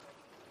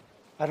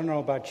I don't know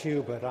about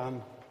you, but I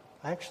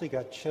actually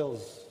got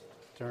chills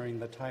during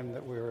the time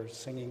that we were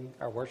singing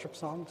our worship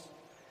songs.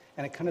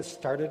 And it kind of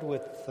started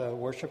with the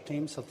worship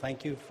team, so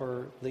thank you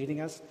for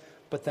leading us.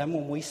 But then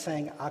when we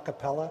sang a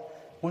cappella,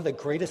 one of the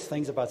greatest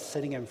things about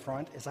sitting in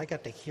front is I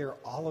got to hear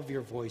all of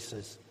your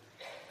voices.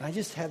 And I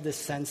just had this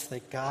sense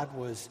that God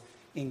was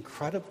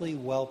incredibly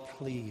well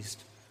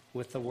pleased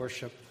with the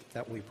worship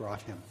that we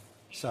brought him.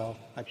 So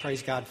I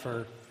praise God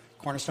for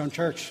Cornerstone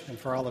Church and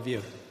for all of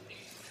you.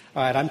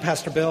 All right, I'm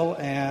Pastor Bill,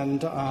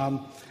 and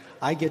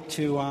I get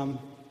to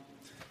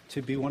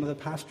be one of the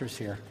pastors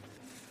here.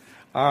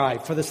 All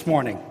right, for this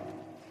morning,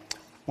 I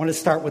want to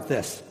start with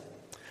this.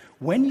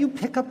 When you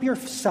pick up your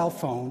cell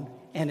phone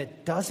and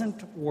it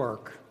doesn't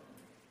work,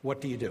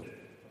 what do you do?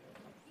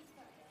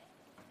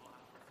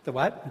 The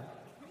what?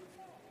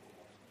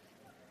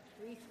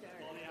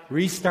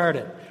 Restart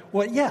it.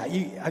 Well, yeah,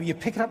 you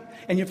pick it up,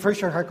 and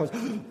first your heart goes,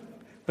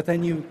 but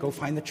then you go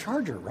find the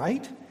charger,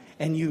 right?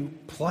 And you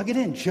plug it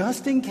in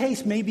just in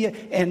case maybe,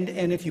 and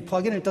if you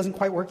plug it in, it doesn't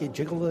quite work, you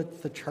jiggle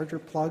the charger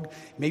plug,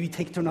 maybe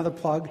take it to another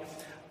plug.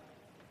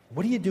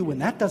 What do you do when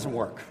that doesn't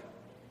work?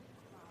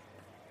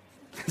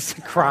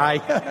 Cry.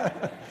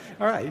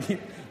 All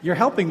right, you're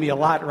helping me a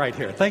lot right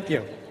here. Thank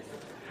you.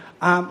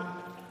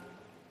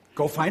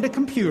 Go find a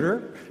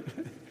computer,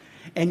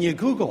 and you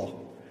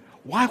Google,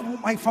 why won't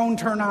my phone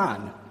turn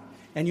on?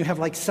 And you have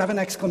like 7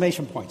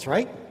 exclamation points,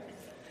 right?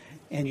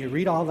 And you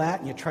read all that,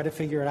 and you try to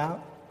figure it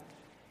out.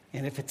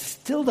 And if it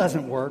still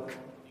doesn't work,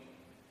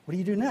 what do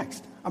you do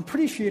next? I'm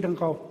pretty sure you don't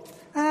go,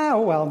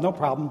 oh, well, no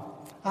problem.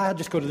 I'll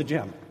just go to the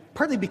gym.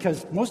 Partly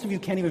because most of you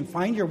can't even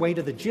find your way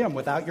to the gym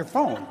without your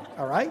phone,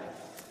 all right?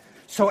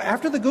 So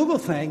after the Google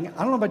thing,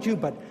 I don't know about you,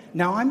 but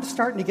now I'm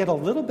starting to get a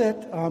little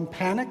bit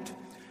panicked.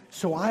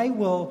 So I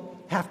will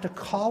have to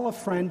call a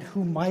friend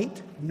who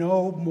might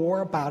know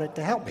more about it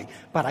to help me.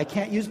 But I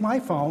can't use my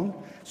phone,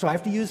 so I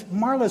have to use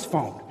Marla's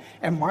phone.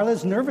 And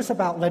Marla's nervous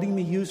about letting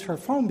me use her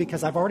phone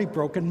because I've already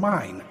broken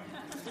mine.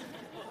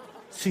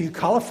 So you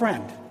call a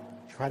friend.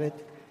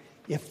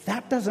 If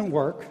that doesn't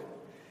work,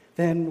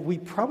 then we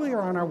probably are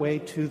on our way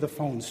to the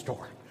phone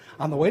store.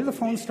 On the way to the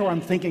phone store,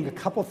 I'm thinking a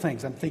couple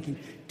things. I'm thinking,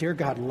 dear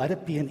God, let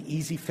it be an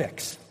easy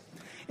fix.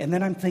 And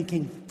then I'm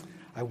thinking,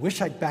 I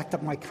wish I'd backed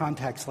up my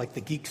contacts like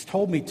the geeks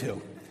told me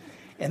to.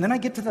 And then I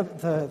get to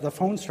the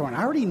phone store, and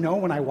I already know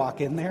when I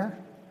walk in there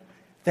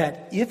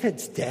that if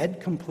it's dead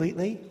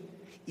completely,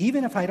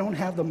 even if I don't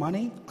have the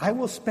money, I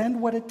will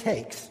spend what it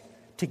takes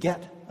to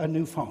get a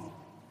new phone.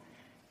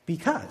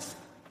 Because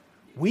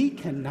we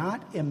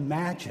cannot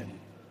imagine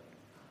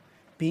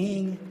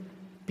being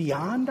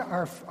beyond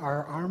our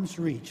arm's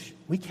reach.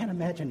 We can't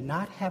imagine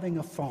not having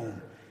a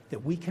phone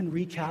that we can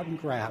reach out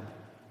and grab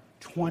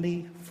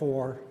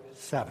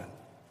 24/7.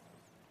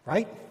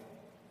 Right?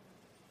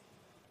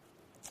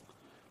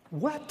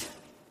 What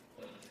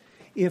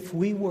if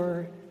we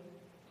were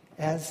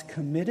as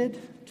committed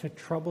to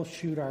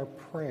troubleshoot our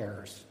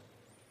prayers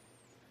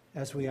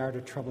as we are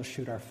to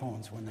troubleshoot our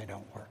phones when they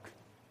don't work?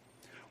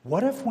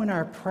 What if when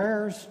our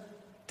prayers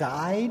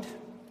died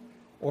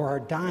or are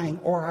dying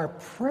or our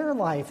prayer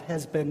life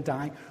has been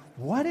dying,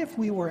 what if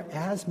we were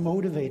as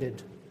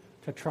motivated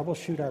to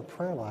troubleshoot our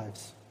prayer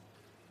lives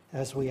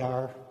as we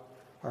are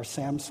our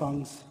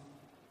Samsungs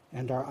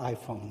and our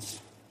iPhones?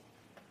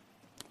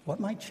 What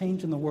might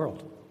change in the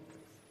world?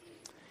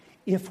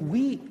 If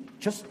we,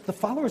 just the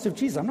followers of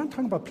Jesus, I'm not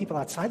talking about people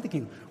outside the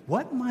kingdom,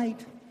 what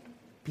might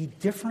be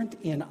different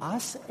in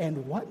us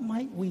and what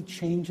might we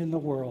change in the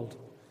world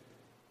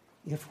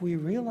if we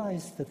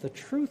realize that the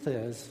truth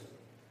is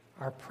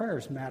our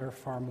prayers matter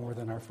far more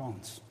than our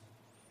phones?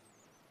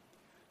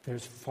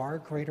 There's far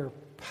greater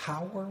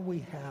power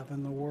we have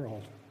in the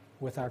world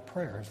with our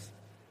prayers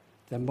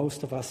than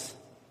most of us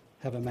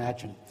have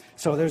imagined.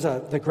 So there's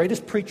the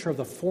greatest preacher of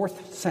the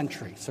 4th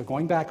century, so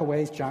going back a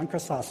ways, John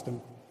Chrysostom,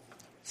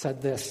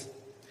 said this. He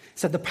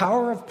said, the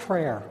power of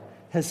prayer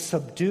has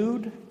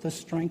subdued the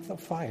strength of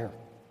fire.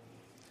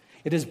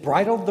 It has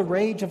bridled the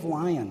rage of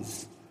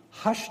lions,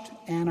 hushed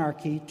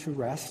anarchy to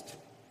rest,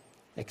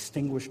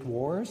 extinguished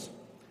wars,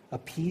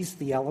 appeased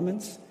the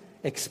elements,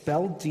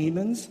 expelled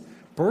demons,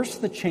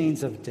 burst the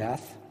chains of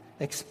death,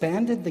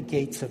 expanded the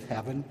gates of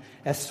heaven,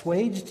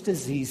 assuaged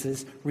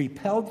diseases,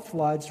 repelled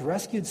floods,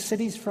 rescued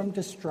cities from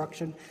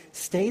destruction,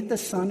 stayed the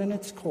sun in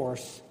its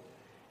course,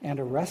 and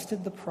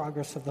arrested the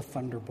progress of the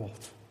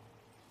thunderbolt.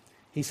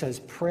 He says,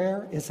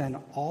 prayer is an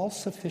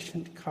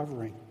all-sufficient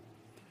covering,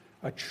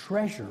 a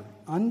treasure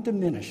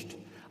undiminished,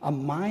 a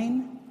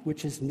mine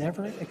which is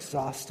never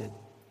exhausted,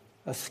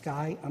 a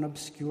sky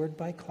unobscured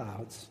by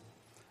clouds,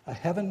 a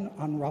heaven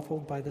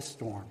unruffled by the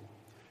storm.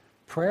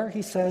 Prayer,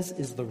 he says,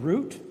 is the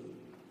root,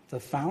 the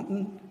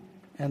fountain,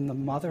 and the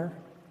mother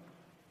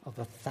of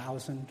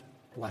 1,000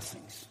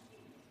 blessings.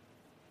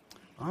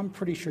 I'm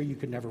pretty sure you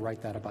could never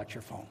write that about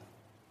your phone.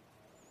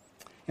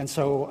 And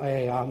so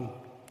a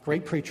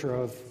great preacher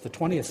of the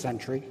 20th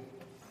century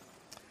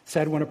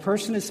said, when a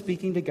person is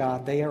speaking to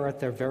God, they are at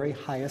their very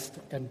highest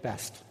and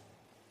best.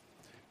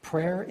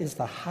 Prayer is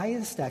the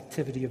highest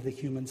activity of the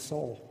human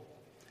soul.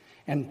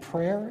 And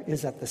prayer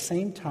is at the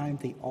same time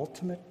the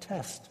ultimate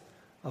test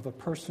of a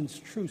person's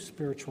true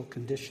spiritual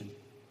condition.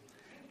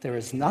 There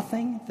is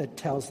nothing that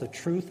tells the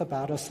truth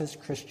about us as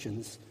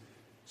Christians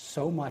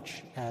so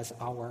much as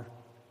our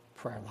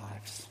prayer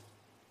lives.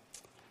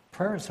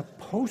 Prayer is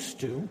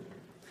supposed to,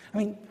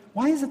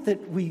 why is it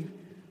that we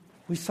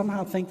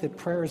somehow think that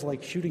prayer is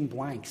like shooting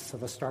blanks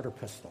of a starter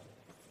pistol?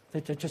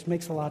 That it just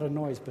makes a lot of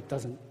noise but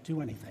doesn't do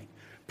anything.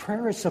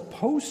 Prayer is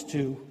supposed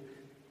to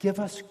give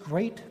us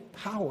great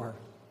power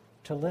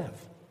to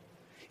live.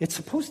 It's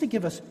supposed to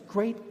give us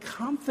great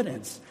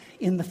confidence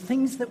in the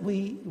things that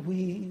we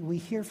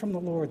hear from the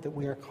Lord that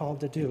we are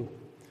called to do.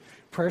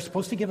 Prayer is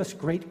supposed to give us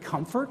great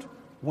comfort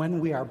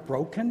when we are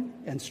broken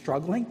and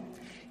struggling.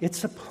 It's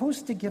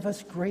supposed to give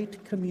us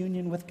great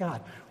communion with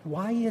God.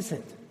 Why is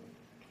it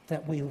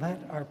that we let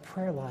our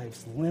prayer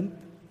lives limp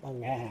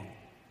along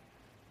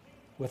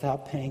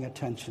without paying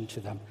attention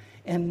to them?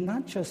 And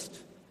not just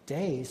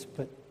days,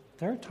 but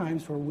there are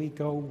times where we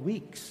go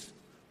weeks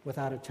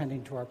without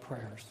attending to our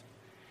prayers.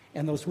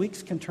 And those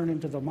weeks can turn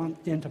into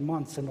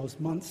months, and those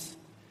months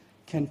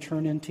can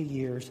turn into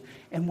years.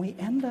 And we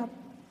end up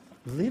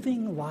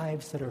living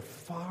lives that are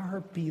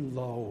far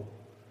below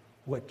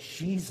what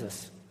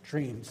Jesus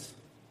dreams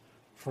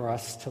for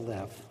us to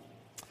live.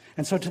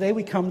 And so today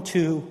we come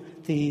to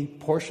the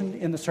portion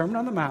in the Sermon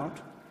on the Mount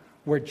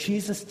where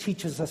Jesus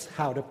teaches us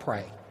how to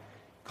pray,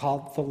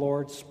 called the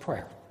Lord's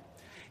Prayer.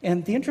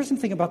 And the interesting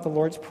thing about the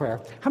Lord's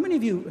Prayer, how many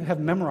of you have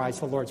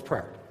memorized the Lord's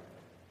Prayer?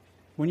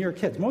 When you were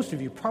kids, most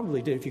of you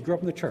probably did if you grew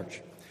up in the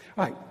church.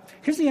 All right,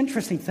 here's the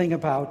interesting thing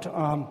about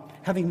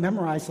having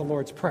memorized the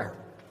Lord's Prayer.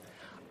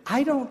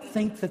 I don't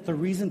think that the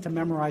reason to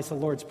memorize the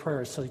Lord's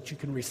Prayer is so that you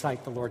can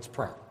recite the Lord's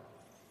Prayer.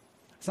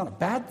 It's not a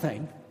bad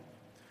thing,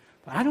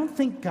 but I don't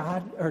think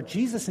God or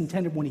Jesus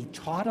intended when he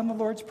taught on the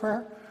Lord's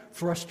Prayer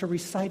for us to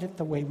recite it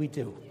the way we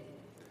do.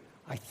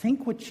 I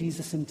think what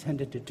Jesus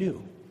intended to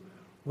do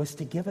was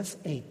to give us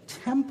a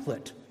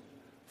template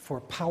for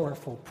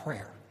powerful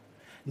prayer.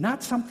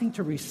 Not something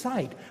to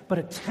recite, but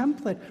a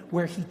template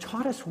where he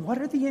taught us what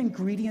are the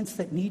ingredients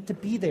that need to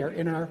be there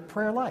in our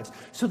prayer lives,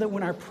 so that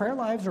when our prayer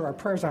lives or our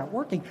prayers aren't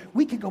working,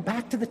 we can go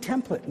back to the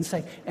template and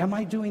say, am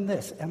I doing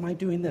this? Am I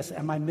doing this?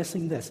 Am I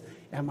missing this?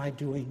 Am I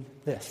doing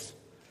this?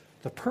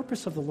 The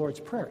purpose of the Lord's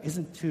Prayer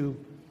isn't to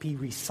be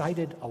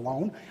recited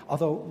alone,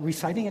 although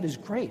reciting it is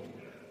great.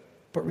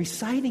 But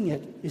reciting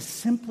it is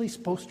simply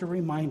supposed to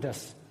remind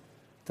us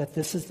that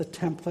this is the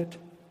template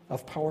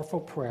of powerful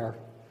prayer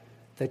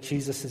that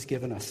Jesus has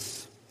given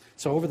us.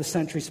 So over the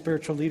centuries,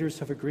 spiritual leaders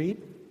have agreed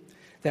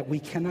that we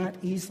cannot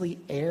easily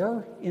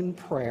err in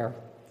prayer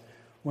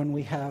when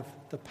we have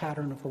the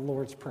pattern of the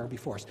Lord's Prayer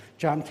before us.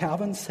 John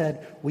Calvin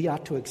said we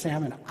ought to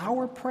examine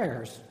our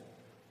prayers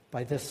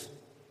by this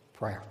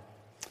prayer.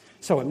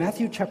 So in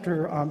Matthew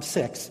chapter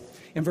 6,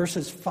 in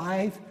verses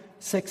 5,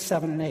 6,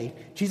 7, and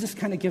 8, Jesus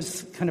kind of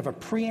gives kind of a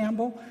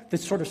preamble that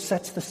sort of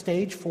sets the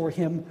stage for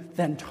him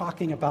then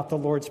talking about the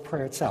Lord's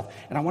Prayer itself.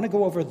 And I want to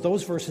go over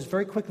those verses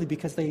very quickly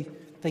because they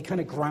kind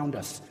of ground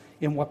us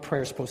in what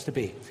prayer is supposed to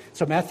be.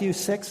 So Matthew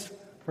 6,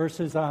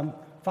 verses 5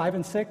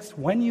 and 6,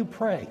 when you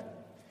pray,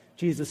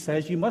 Jesus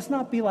says, you must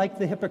not be like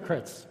the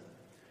hypocrites,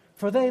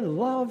 for they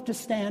love to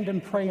stand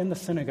and pray in the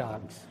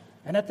synagogues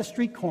and at the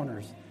street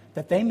corners,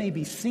 that they may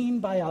be seen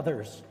by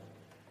others.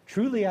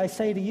 Truly, I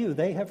say to you,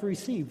 they have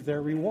received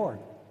their reward.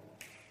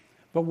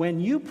 But when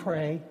you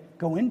pray,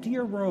 go into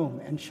your room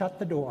and shut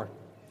the door,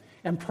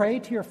 and pray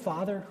to your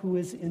Father who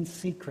is in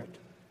secret.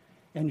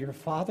 And your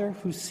Father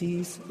who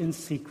sees in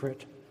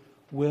secret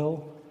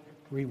will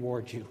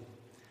reward you.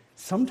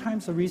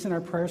 Sometimes the reason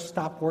our prayers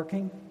stop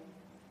working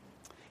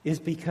is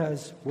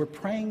because we're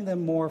praying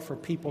them more for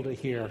people to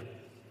hear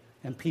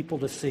and people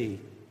to see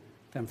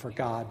than for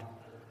God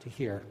to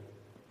hear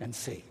and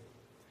see.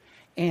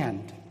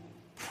 And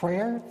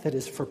prayer that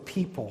is for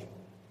people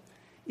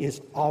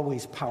is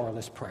always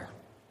powerless prayer.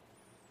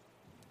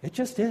 It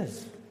just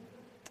is.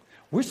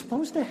 We're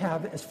supposed to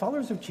have, as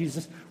followers of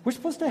Jesus, we're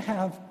supposed to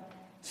have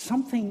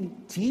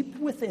something deep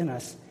within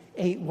us,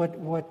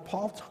 what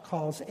Paul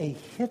calls a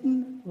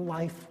hidden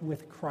life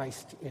with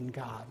Christ in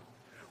God.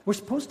 We're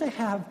supposed to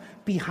have,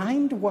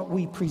 behind what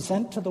we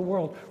present to the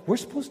world, we're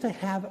supposed to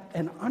have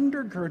an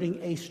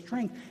undergirding, a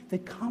strength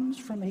that comes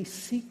from a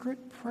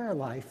secret prayer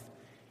life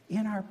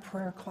in our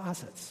prayer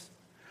closets.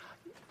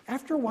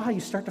 After a while,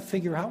 you start to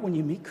figure out when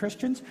you meet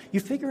Christians, you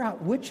figure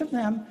out which of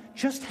them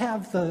just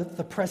have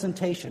the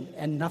presentation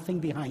and nothing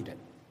behind it.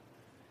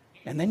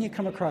 And then you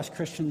come across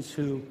Christians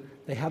who,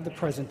 they have the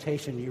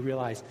presentation, you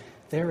realize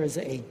there is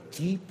a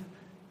deep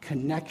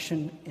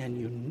connection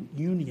and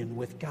union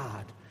with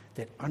God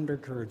that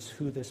undergirds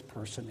who this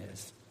person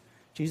is.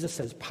 Jesus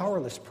says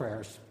powerless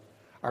prayers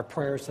are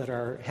prayers that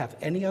have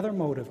any other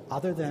motive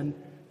other than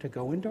to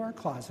go into our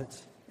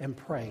closets and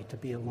pray to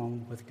be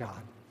alone with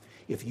God.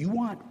 If you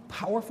want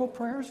powerful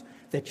prayers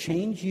that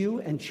change you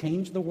and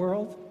change the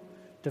world,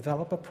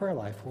 develop a prayer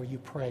life where you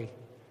pray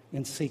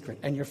in secret.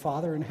 And your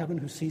Father in heaven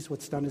who sees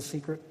what's done in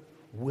secret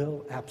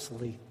will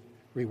absolutely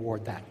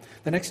reward that.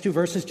 The next two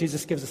verses,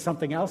 Jesus gives us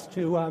something else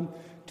to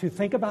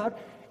think about.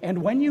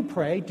 And when you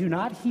pray, do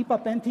not heap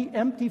up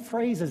empty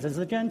phrases as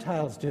the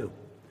Gentiles do,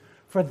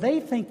 for they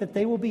think that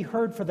they will be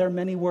heard for their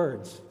many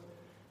words.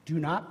 Do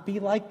not be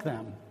like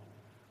them,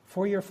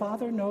 for your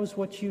Father knows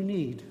what you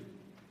need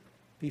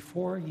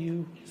before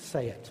you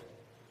say it.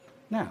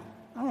 Now,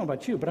 I don't know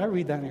about you, but I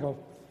read that and I go,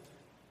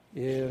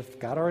 if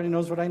God already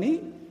knows what I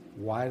need,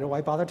 why do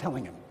I bother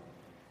telling him?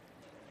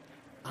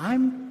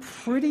 I'm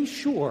pretty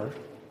sure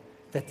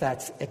that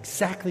that's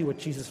exactly what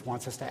Jesus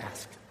wants us to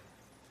ask.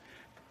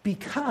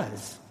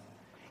 Because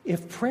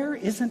if prayer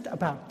isn't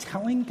about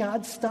telling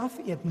God stuff,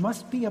 it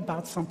must be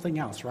about something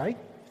else, right?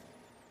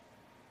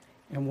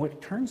 And what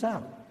it turns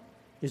out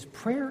is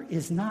prayer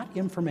is not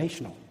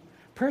informational.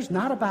 Prayer is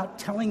not about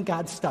telling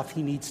God stuff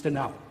he needs to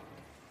know.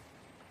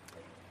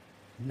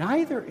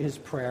 Neither is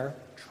prayer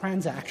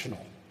transactional,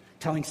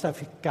 telling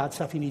God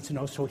stuff he needs to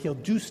know so he'll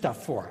do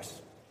stuff for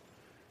us.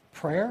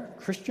 Prayer,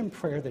 Christian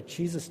prayer that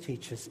Jesus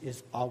teaches,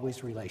 is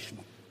always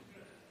relational.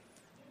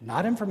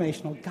 Not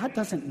informational. God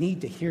doesn't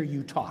need to hear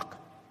you talk.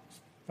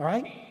 All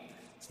right?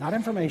 It's not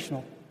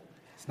informational.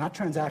 It's not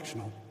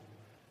transactional.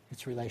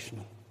 It's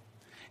relational.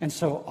 And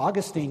so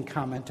Augustine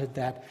commented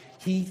that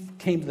he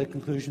came to the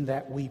conclusion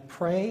that we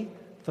pray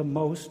the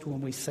most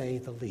when we say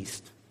the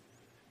least.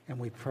 And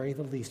we pray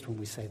the least when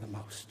we say the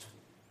most.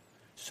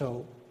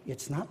 So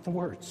it's not the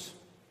words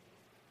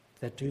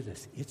that do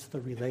this. It's the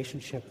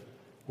relationship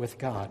with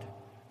God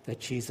that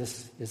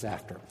Jesus is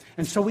after.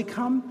 And so we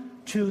come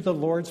to the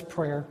Lord's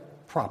Prayer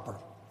proper.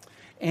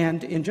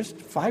 And in just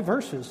 5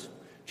 verses,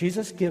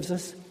 Jesus gives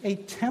us a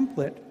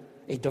template,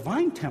 a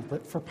divine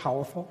template for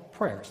powerful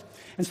prayers.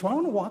 And so I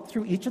want to walk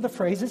through each of the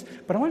phrases,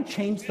 but I want to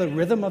change the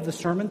rhythm of the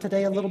sermon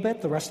today a little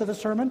bit, the rest of the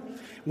sermon.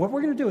 What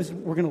we're going to do is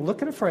we're going to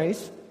look at a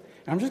phrase,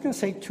 and I'm just going to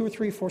say 2 or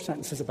 3 or 4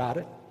 sentences about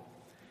it.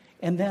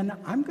 And then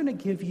I'm going to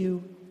give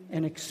you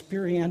an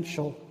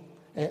experiential,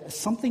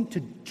 something to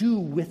do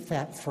with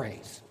that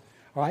phrase.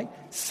 All right?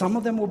 Some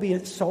of them will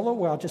be solo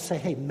where I'll just say,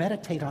 hey,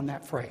 meditate on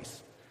that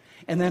phrase.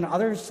 And then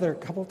others, there are a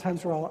couple of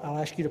times where I'll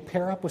ask you to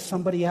pair up with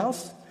somebody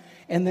else.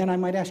 And then I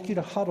might ask you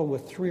to huddle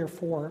with 3 or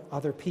 4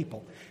 other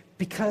people.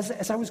 Because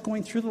as I was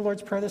going through the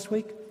Lord's Prayer this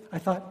week, I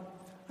thought,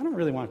 I don't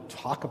really want to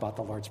talk about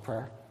the Lord's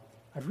Prayer.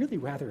 I'd really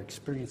rather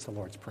experience the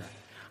Lord's Prayer.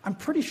 I'm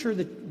pretty sure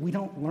that we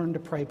don't learn to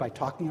pray by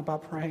talking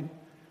about praying.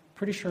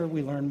 Pretty sure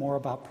we learn more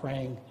about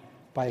praying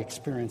by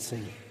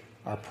experiencing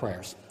our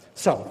prayers.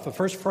 So, the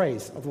first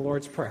phrase of the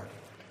Lord's Prayer,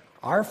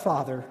 Our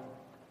Father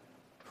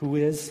who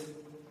is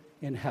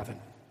in heaven.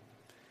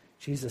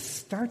 Jesus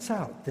starts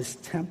out this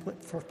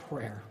template for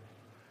prayer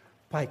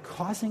by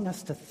causing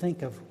us to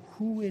think of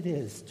who it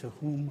is to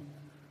whom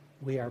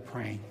we are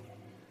praying.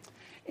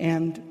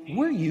 And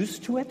we're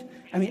used to it.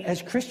 I mean,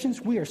 as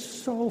Christians, we are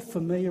so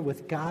familiar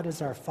with God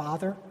as our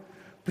Father,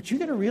 but you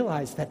got to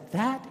realize that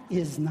that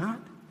is not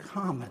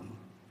common.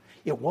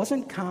 It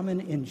wasn't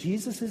common in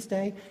Jesus'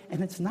 day,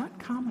 and it's not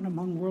common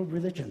among world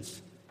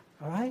religions.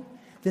 All right?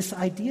 This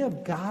idea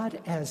of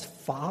God as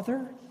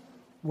Father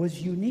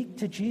was unique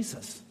to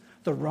Jesus.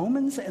 The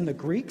Romans and the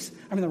Greeks,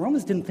 the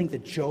Romans didn't think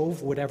that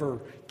Jove would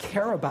ever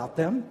care about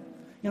them.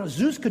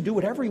 Zeus could do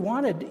whatever he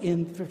wanted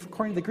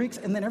according to the Greeks,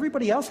 and then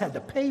everybody else had to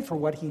pay for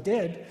what he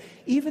did.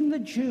 Even the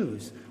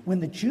Jews, when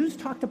the Jews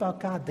talked about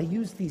God, they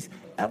used these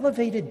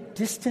elevated,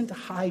 distant,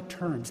 high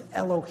terms.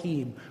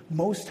 Elohim,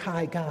 Most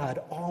High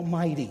God,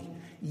 Almighty,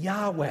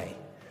 Yahweh.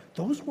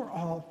 Those were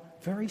all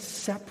very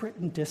separate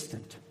and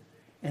distant.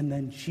 And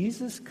then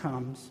Jesus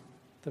comes,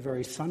 the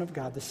very Son of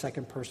God, the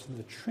second person of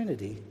the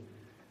Trinity,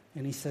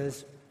 and he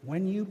says,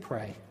 when you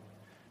pray,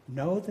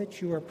 know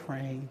that you are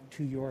praying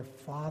to your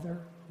Father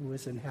who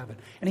is in heaven.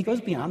 And he goes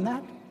beyond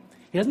that.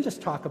 He doesn't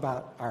just talk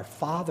about our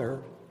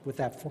Father with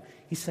that.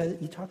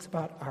 He talks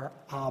about our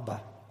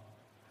Abba,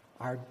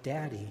 our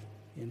Daddy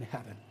in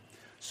heaven.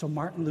 So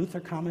Martin Luther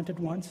commented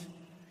once,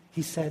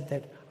 he said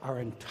that our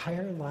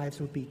entire lives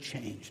would be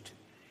changed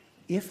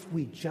if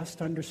we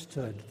just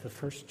understood the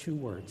first 2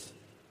 words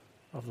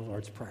of the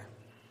Lord's Prayer.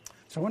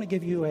 So I want to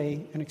give you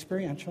an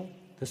experiential.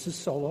 This is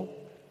solo,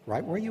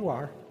 right where you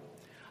are.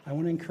 I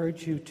want to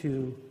encourage you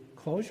to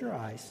close your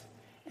eyes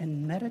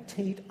and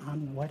meditate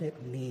on what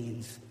it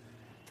means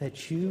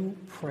that you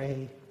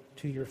pray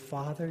to your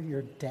Father,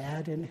 your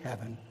Dad in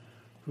heaven,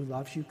 who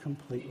loves you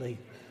completely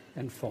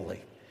and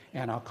fully.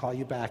 And I'll call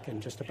you back in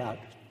just about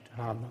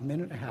a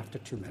minute and a half to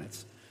 2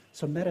 minutes.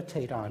 So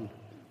meditate on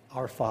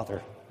our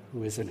Father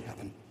who is in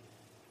heaven.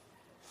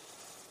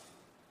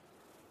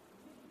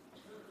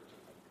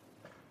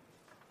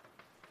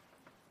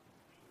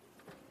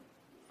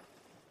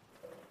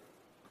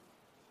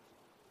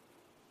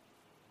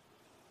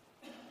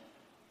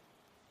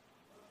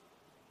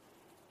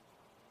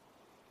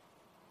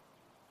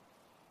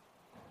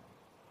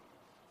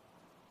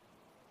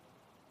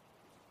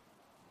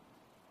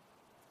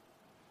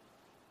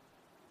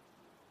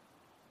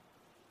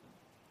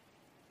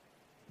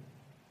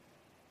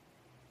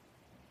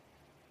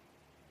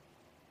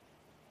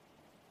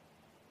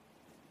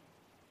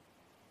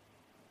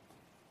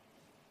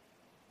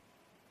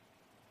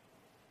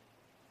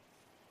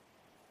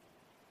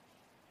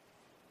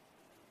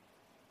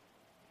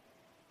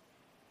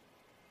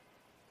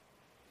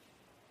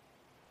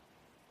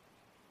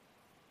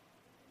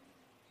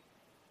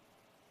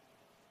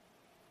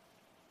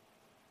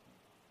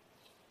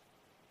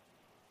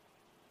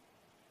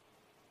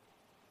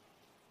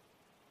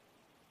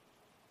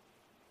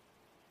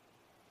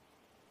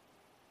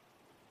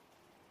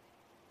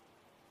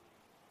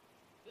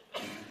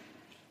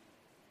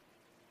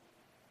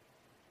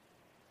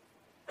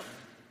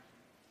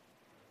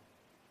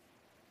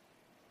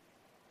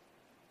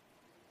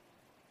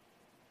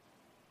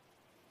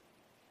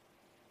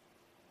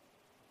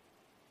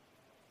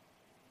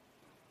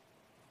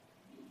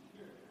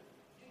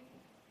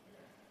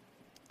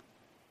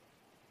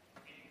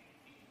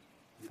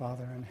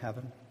 Father in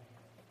heaven.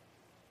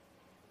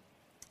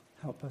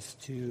 Help us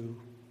to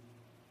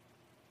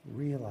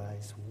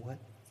realize what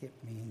it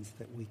means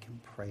that we can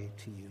pray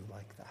to you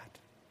like that.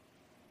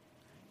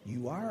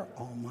 You are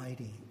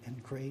almighty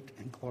and great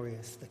and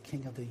glorious, the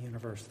King of the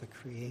universe, the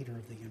creator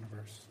of the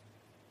universe.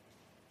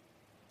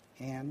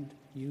 And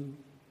you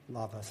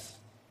love us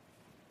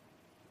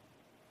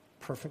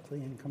perfectly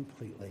and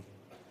completely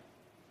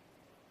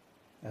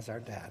as our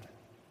dad.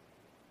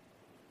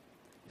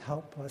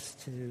 Help us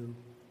to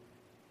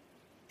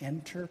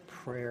enter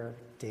prayer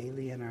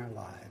daily in our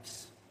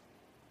lives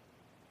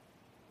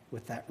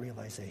with that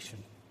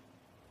realization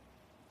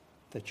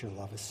that your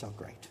love is so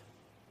great.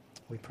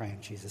 We pray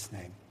in Jesus'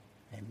 name.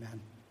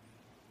 Amen.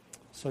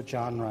 So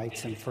John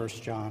writes in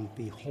 1 John,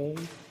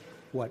 "Behold,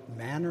 what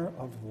manner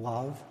of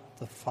love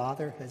the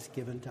Father has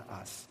given to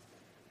us,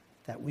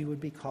 that we would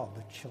be called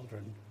the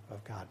children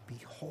of God."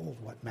 Behold,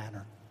 what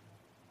manner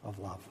of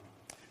love.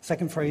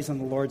 Second phrase in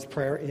the Lord's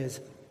Prayer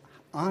is,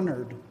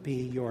 "Honored be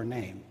your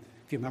name."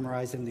 If you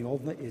memorize in the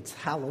Old, it's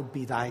 "Hallowed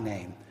be thy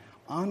name."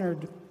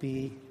 Honored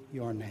be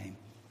your name.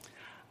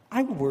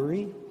 I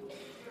worry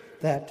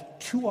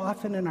that too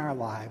often in our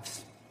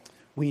lives,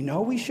 we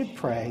know we should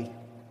pray,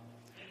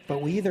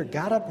 but we either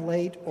got up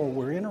late or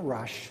we're in a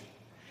rush.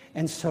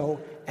 And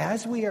so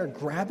as we are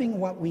grabbing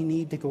what we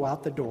need to go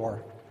out the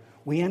door,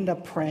 we end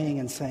up praying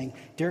and saying,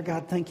 "Dear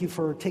God, thank you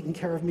for taking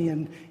care of me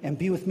and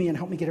be with me and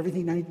help me get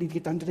everything I need to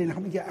get done today. And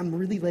help me get, I'm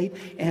really late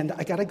and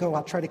I got to go.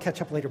 I'll try to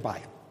catch up later.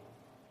 Bye."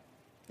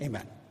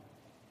 Amen.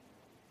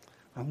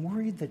 I'm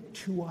worried that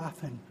too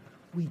often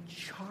we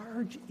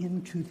charge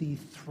into the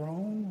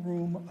throne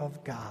room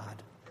of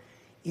God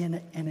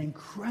in an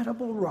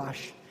incredible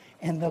rush,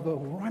 and they'll go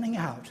running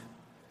out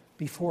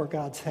before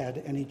God's had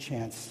any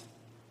chance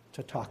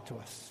to talk to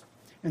us.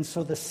 And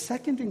so the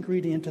second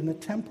ingredient in the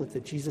template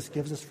that Jesus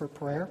gives us for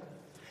prayer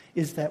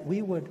is that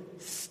we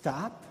would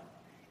stop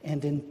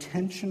and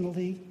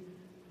intentionally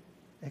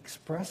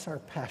express our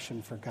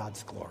passion for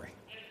God's glory.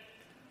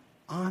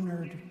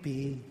 Honored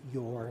be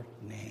your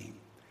name.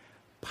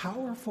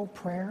 Powerful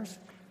prayers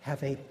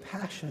have a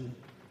passion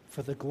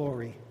for the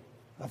glory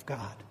of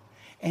God.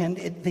 And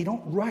they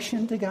don't rush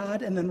into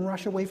God and then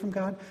rush away from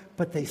God,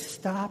 but they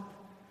stop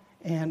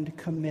and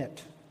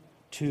commit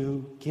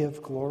to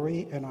give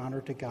glory and honor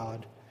to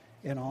God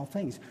in all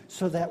things.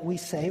 So that we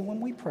say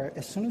when we pray,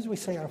 as soon as we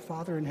say our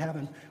Father in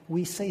heaven,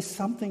 we say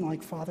something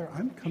like, "Father,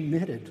 I'm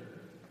committed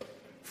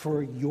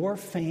for your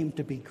fame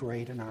to be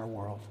great in our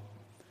world.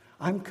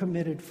 I'm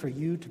committed for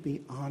you to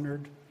be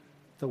honored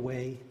the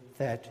way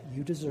that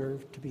you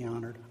deserve to be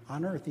honored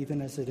on earth,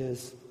 even as it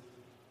is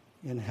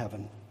in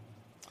heaven."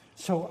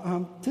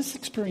 So this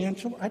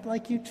experiential, I'd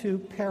like you to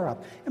pair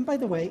up. And by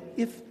the way,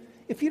 if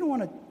you don't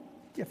want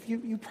to, if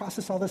you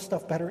process all this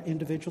stuff better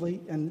individually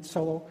and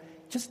solo,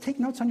 just take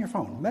notes on your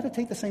phone.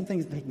 Meditate the same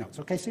things and take notes,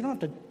 okay? So you don't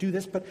have to do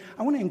this, but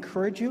I want to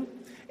encourage you,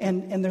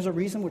 and there's a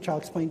reason which I'll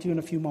explain to you in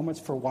a few moments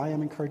for why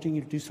I'm encouraging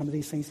you to do some of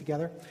these things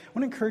together. I want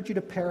to encourage you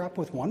to pair up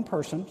with one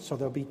person, so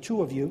there'll be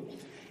two of you,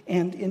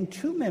 and in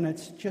 2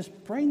 minutes, just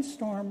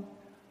brainstorm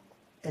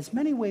as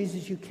many ways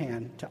as you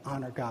can to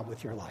honor God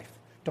with your life.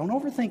 Don't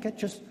overthink it,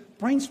 just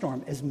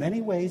brainstorm as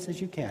many ways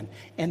as you can.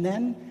 And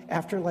then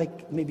after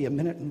like maybe 1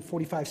 minute and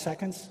 45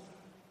 seconds,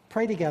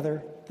 pray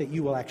together that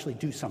you will actually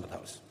do some of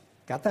those.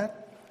 Got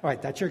that? All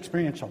right, that's your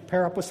experiential.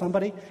 Pair up with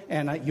somebody,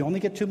 and you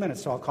only get 2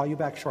 minutes, so I'll call you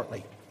back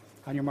shortly.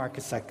 On your mark,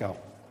 get set, go.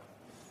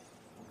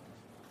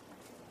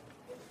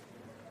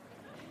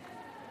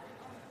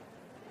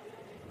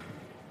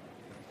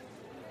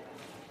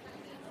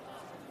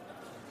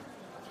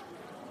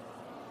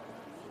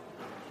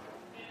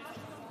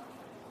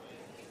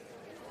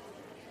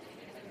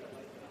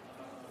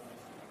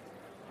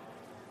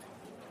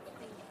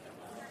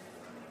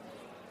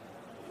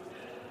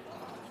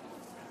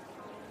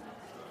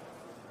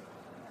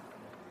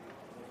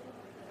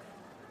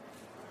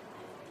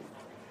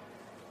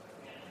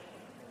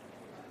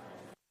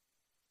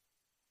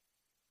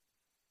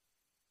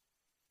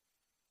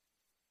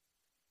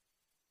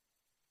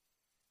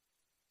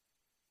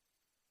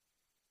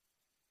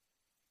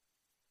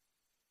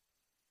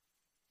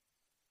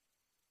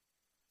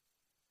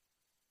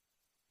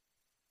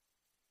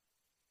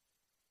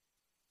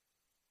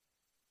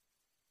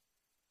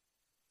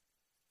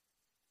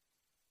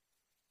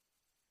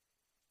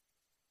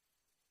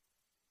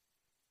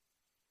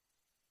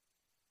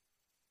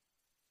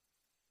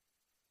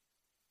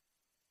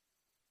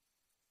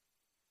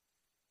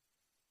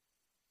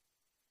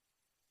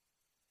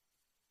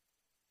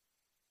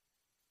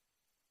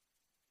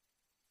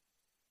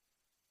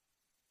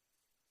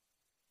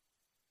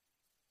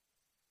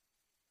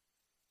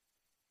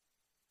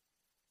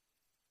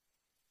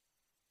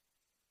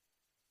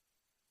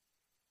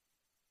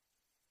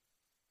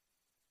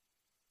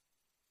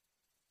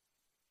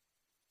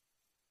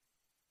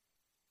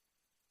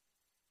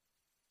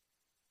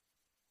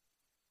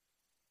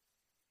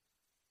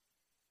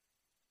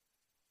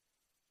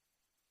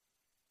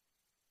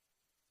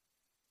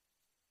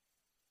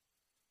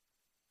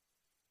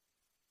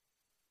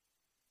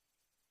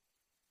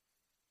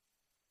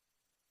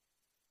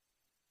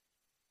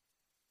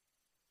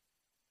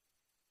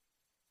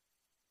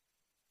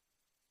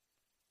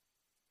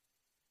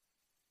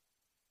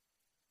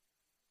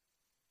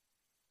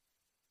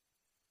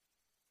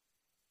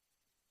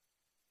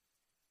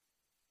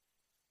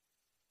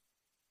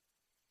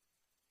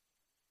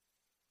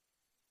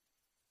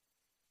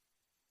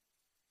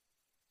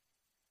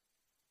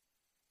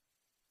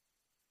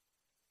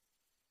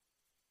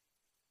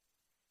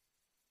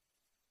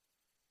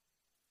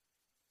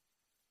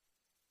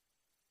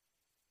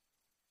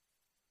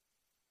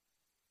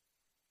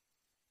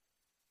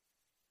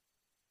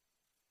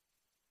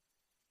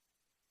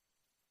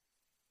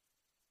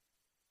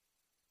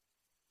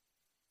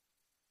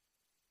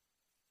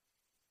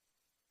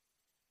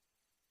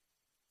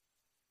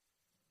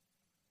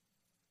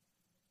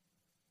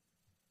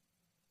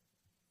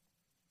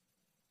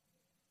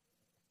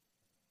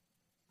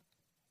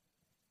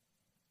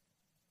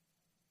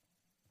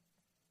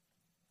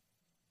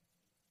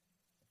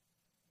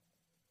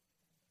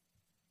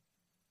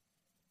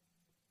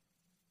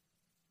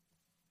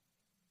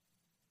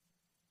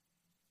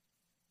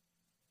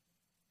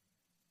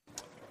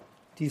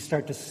 Do you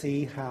start to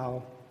see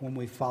how when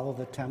we follow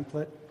the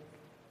template,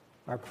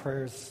 our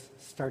prayers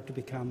start to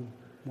become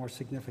more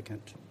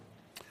significant?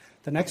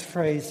 The next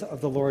phrase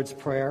of the Lord's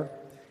Prayer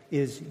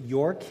is,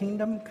 your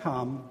kingdom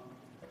come,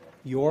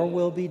 your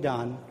will be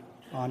done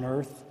on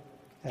earth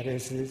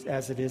as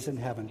it is in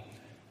heaven.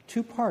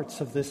 Two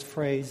parts of this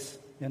phrase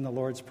in the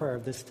Lord's Prayer,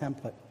 of this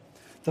template.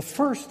 The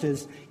first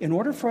is, in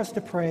order for us to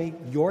pray,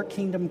 your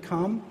kingdom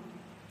come,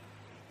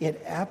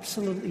 it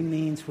absolutely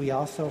means we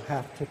also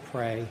have to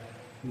pray,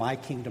 my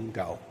kingdom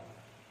go.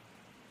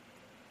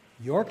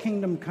 Your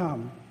kingdom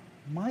come,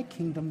 my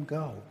kingdom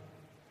go.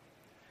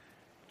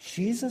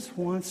 Jesus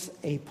wants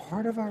a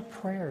part of our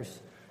prayers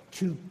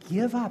to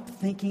give up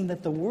thinking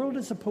that the world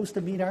is supposed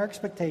to meet our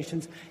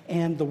expectations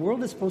and the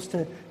world is supposed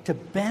to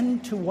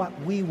bend to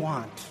what we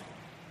want.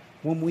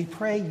 When we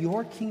pray,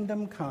 your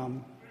kingdom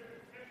come,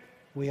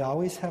 we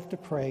always have to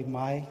pray,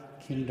 my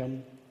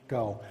kingdom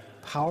go.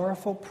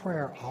 Powerful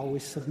prayer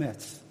always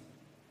submits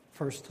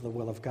first to the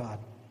will of God.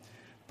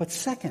 But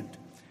second,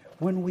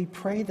 when we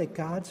pray that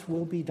God's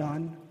will be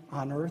done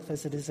on earth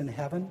as it is in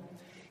heaven,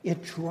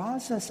 it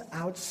draws us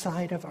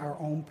outside of our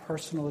own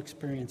personal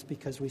experience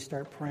because we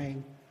start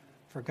praying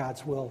for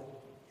God's will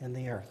in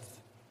the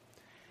earth.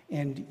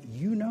 And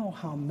you know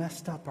how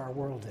messed up our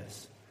world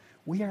is.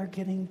 We are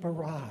getting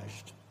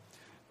barraged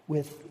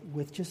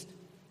with just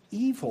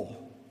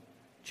evil.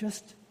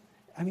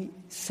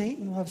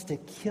 Satan loves to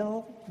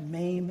kill,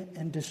 maim,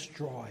 and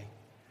destroy.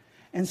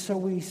 And so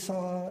we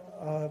saw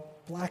a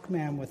black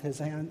man with his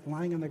hand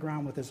lying on the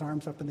ground with his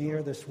arms up in the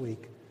air this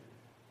week,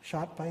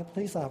 shot by a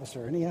police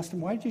officer. And he asked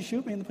him, why did you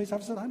shoot me? And the police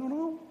officer said, I don't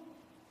know.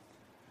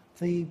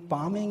 The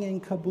bombing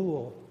in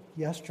Kabul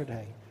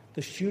yesterday,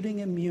 the shooting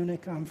in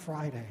Munich on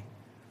Friday.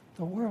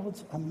 The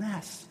world's a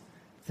mess.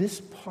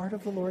 This part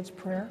of the Lord's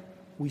Prayer,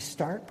 we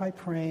start by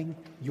praying,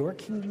 your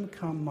kingdom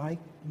come,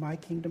 my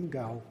kingdom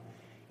go.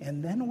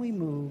 And then we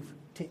move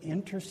to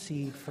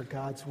intercede for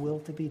God's will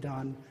to be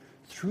done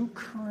through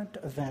current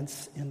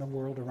events in the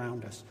world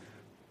around us.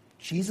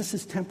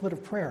 Jesus' template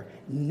of prayer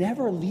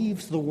never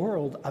leaves the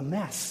world a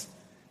mess.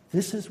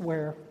 This is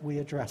where we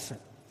address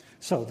it.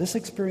 So this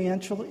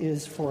experiential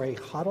is for a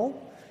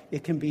huddle.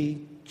 It can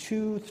be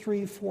 2,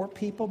 3, 4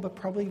 people, but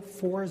probably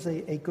 4 is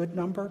a good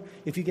number.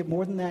 If you get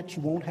more than that,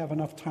 you won't have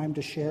enough time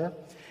to share.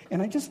 And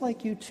I'd just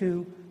like you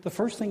to, the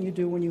first thing you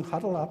do when you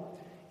huddle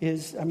up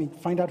is,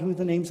 find out who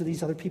the names of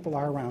these other people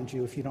are around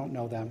you if you don't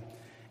know them.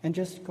 And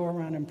just go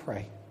around and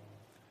pray.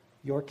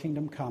 Your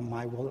kingdom come,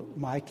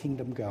 my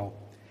kingdom go.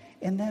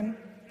 And then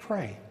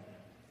pray.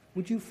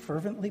 Would you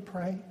fervently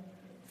pray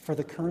for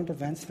the current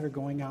events that have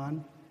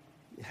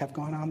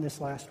gone on this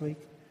last week?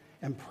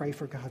 And pray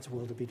for God's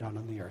will to be done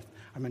on the earth.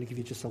 I'm going to give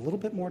you just a little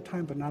bit more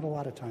time, but not a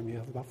lot of time. You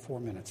have about 4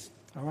 minutes.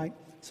 All right?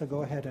 So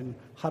go ahead and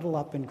huddle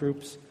up in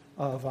groups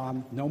of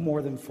no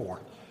more than 4.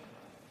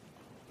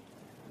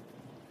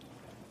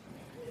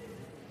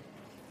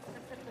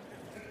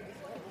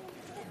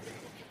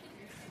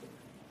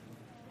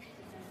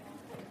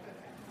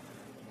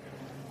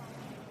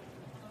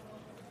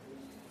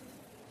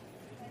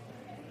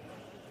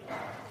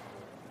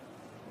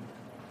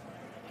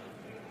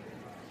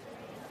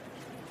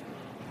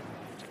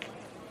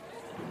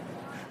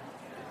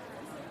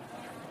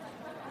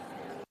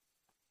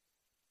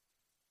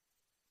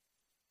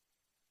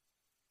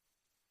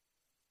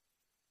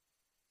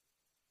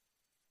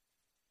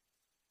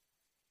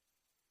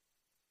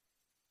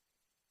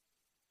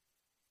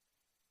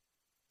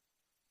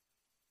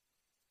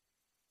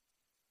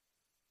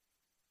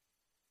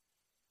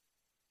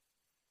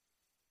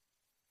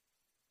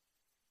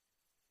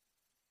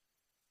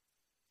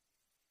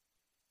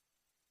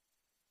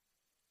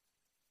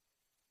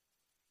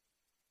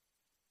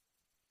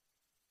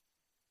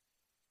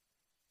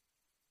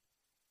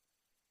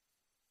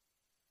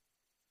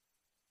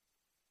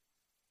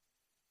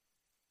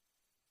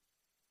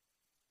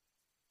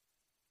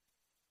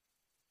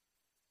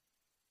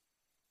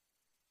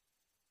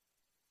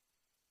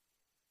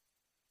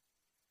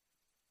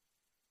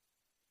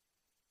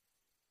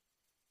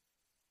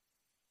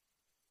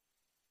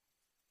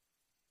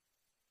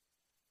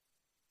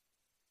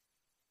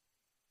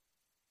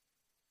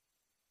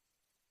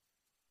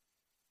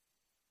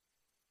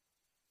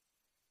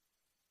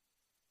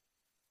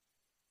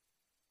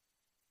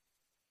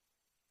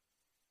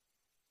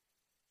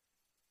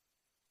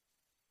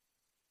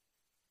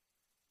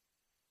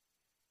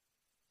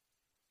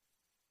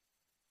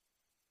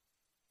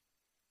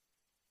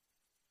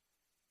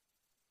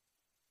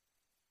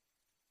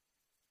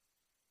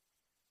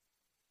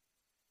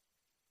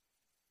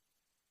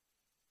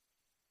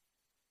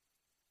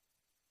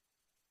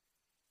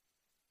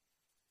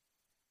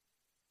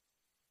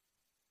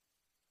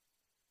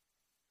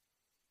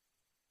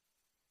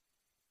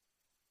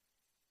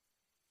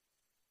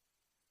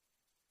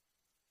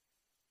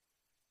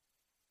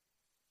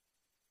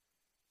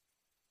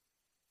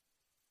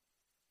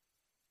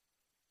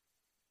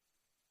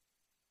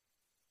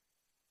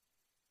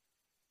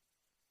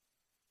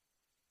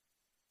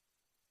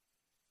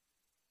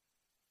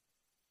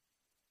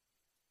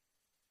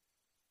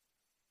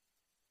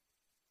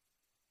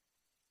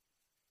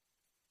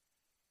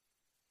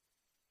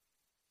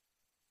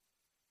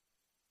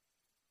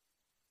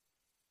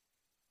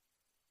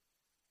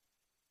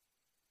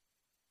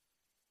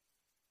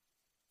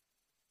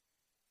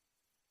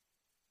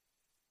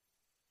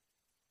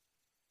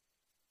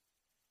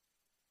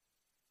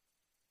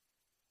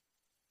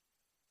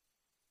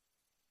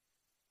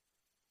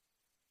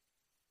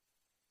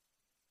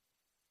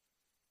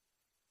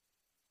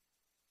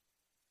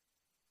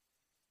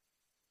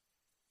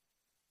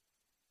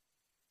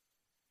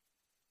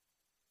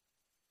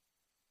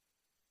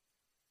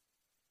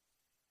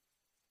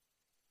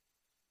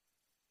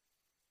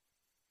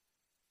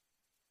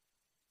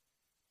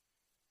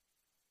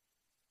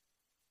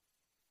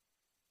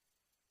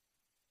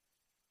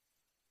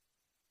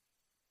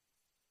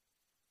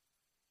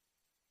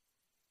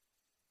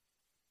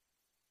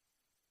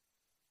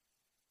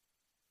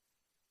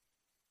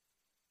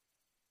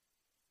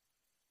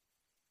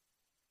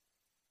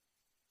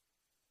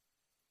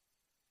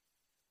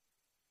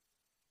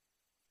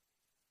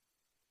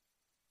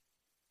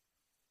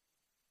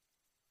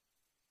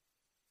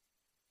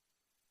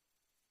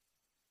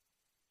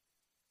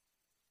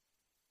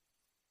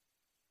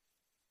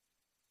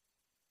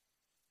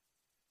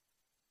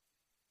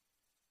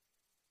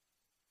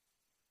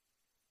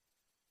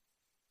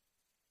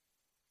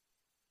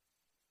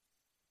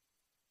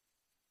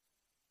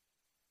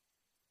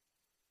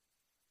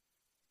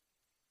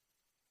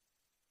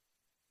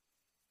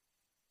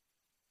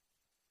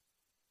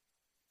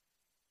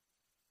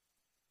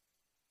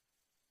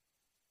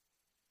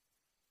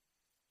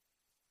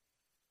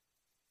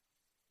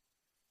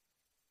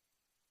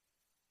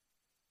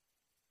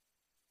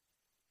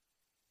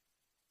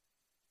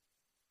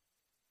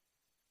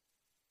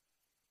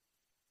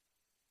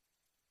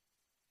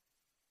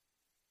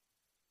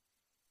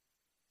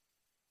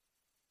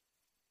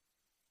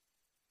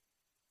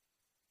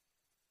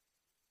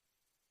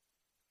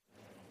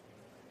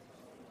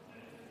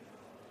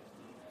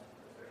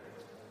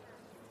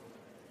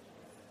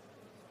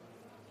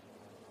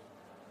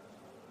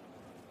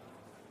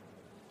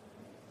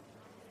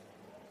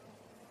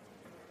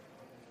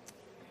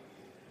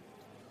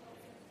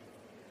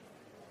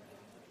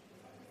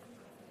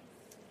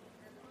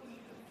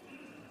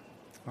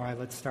 All right,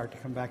 let's start to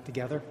come back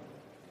together.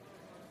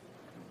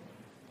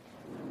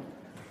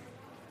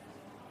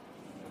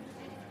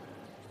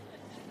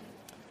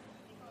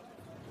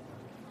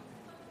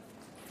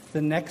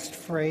 The next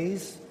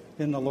phrase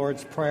in the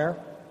Lord's Prayer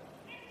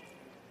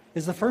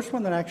is the first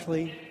one that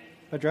actually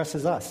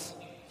addresses us.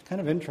 It's kind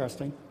of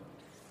interesting.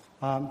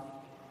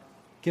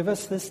 Give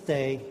us this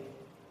day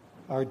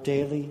our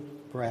daily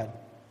bread.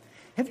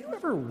 Have you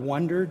ever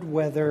wondered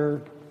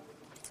whether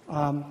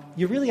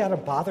you really ought to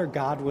bother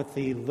God with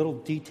the little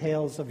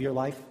details of your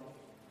life?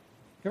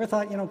 You ever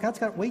thought, God's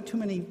got way too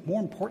many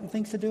more important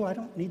things to do. I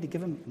don't need to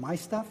give him my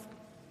stuff.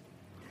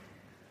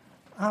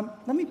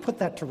 Let me put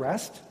that to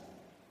rest.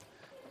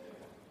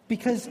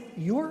 Because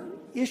your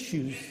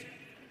issues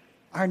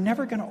are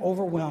never going to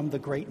overwhelm the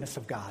greatness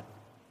of God.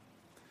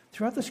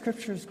 Throughout the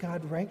scriptures,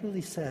 God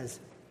regularly says,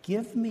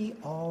 give me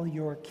all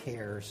your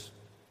cares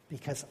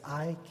because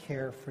I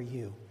care for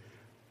you.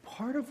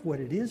 Part of what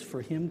it is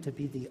for him to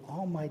be the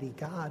almighty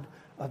God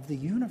of the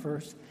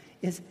universe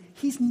is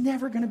he's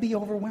never going to be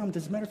overwhelmed.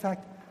 As a matter of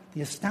fact,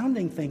 the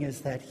astounding thing is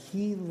that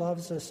he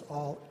loves us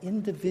all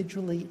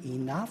individually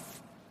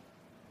enough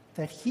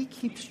that he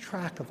keeps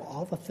track of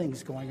all the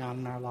things going on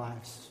in our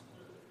lives.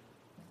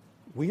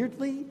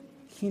 Weirdly,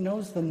 he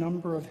knows the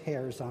number of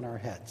hairs on our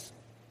heads.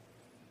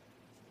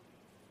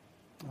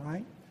 All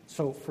right?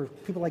 So for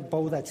people like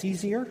Bo, that's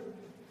easier.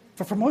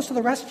 But for most of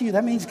the rest of you,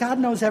 that means God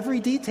knows every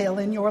detail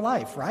in your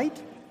life, right?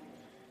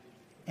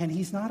 And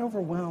he's not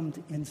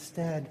overwhelmed.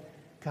 Instead,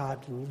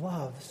 God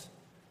loves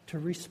to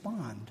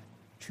respond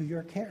to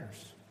your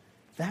cares.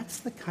 That's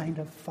the kind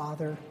of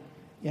Father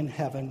in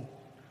heaven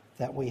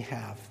that we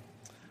have.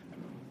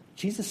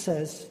 Jesus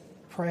says,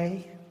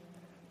 pray,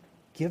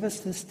 give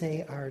us this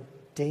day our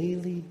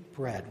daily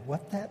bread.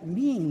 What that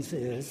means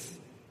is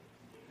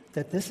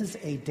that this is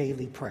a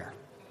daily prayer.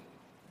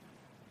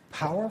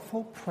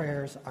 Powerful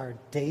prayers are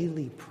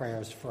daily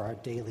prayers for our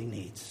daily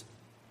needs,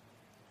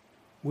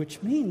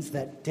 which means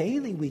that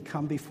daily we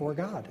come before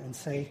God and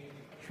say,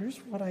 here's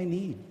what I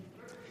need.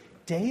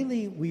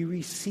 Daily we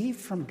receive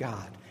from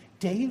God.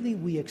 Daily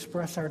we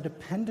express our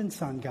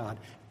dependence on God.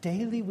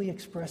 Daily we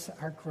express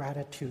our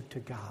gratitude to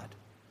God.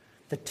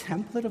 The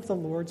template of the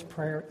Lord's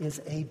Prayer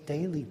is a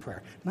daily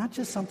prayer, not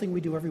just something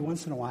we do every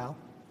once in a while,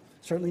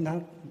 certainly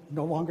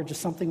no longer just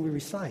something we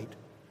recite.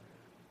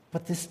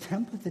 But this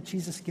template that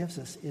Jesus gives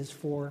us is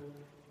for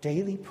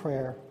daily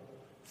prayer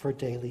for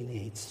daily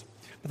needs.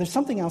 But there's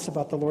something else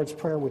about the Lord's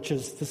Prayer,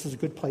 this is a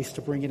good place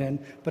to bring it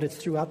in, but it's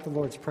throughout the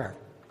Lord's Prayer.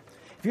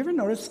 Have you ever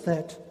noticed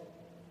that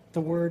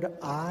the word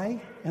I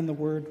and the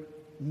word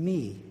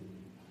me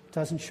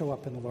doesn't show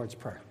up in the Lord's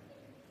Prayer?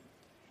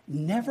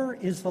 Never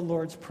is the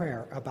Lord's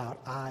Prayer about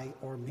I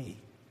or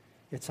me.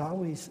 It's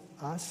always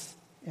us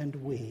and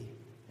we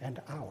and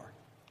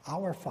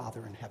our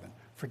Father in heaven.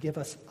 Forgive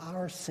us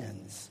our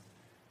sins.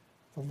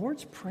 The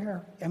Lord's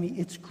Prayer,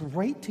 it's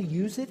great to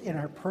use it in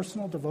our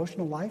personal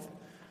devotional life,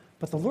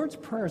 but the Lord's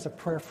Prayer is a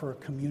prayer for a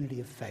community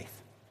of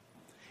faith.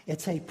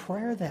 It's a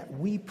prayer that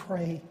we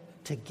pray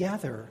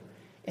together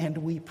and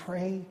we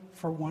pray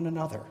for one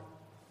another.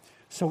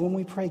 So when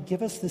we pray,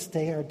 give us this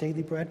day our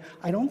daily bread,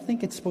 I don't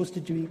think it's supposed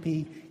to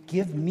be,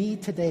 give me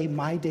today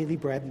my daily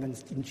bread, and then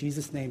in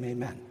Jesus' name,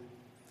 amen.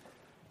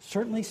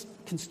 Certainly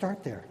can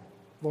start there.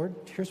 Lord,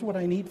 here's what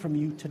I need from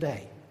you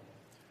today.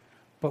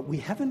 But we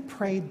haven't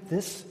prayed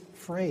this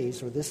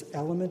phrase or this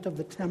element of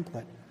the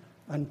template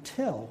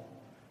until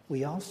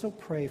we also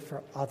pray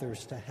for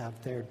others to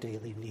have their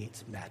daily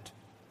needs met.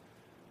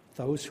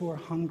 Those who are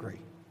hungry,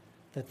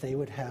 that they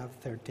would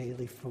have their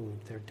daily food,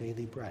 their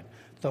daily bread.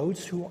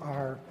 Those who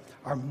are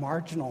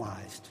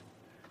marginalized,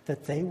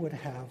 that they would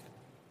have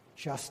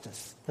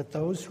justice. That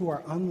those who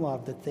are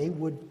unloved, that they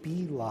would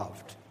be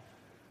loved.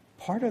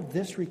 Part of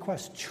this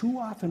request, too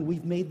often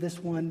we've made this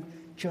one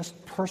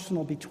just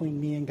personal between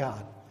me and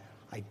God.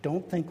 I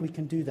don't think we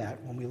can do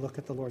that when we look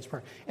at the Lord's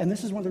Prayer. And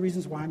this is one of the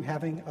reasons why I'm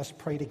having us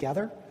pray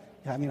together.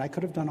 I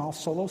could have done all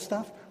solo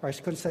stuff, or I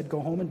could have said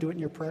go home and do it in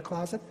your prayer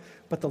closet.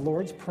 But the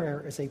Lord's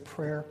Prayer is a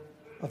prayer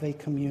of a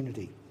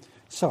community.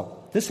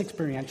 So this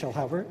experiential,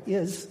 however,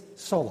 is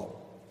solo.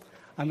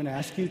 I'm going to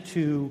ask you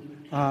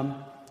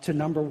to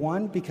number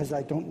one, because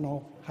I don't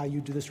know how you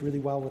do this really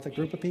well with a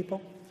group of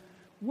people.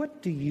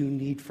 What do you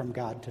need from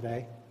God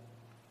today?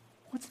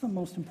 What's the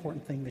most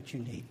important thing that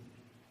you need?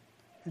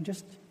 And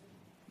just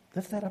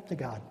lift that up to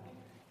God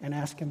and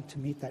ask him to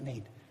meet that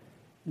need.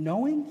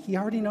 Knowing he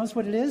already knows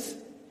what it is,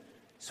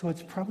 so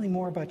it's probably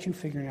more about you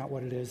figuring out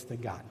what it is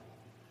than God.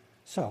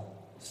 So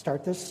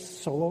start this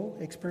solo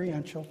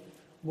experiential.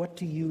 What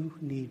do you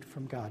need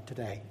from God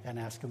today? And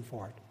ask him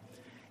for it.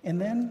 And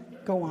then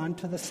go on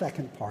to the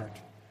second part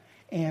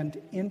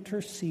and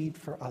intercede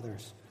for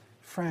others.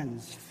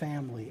 Friends,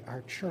 family,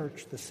 our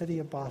church, the city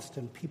of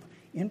Boston, people,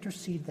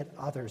 intercede that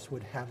others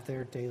would have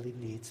their daily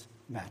needs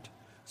met.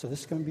 So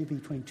this is going to be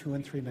between 2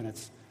 and 3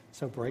 minutes.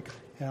 So break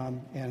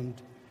and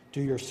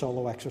do your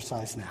solo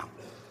exercise now.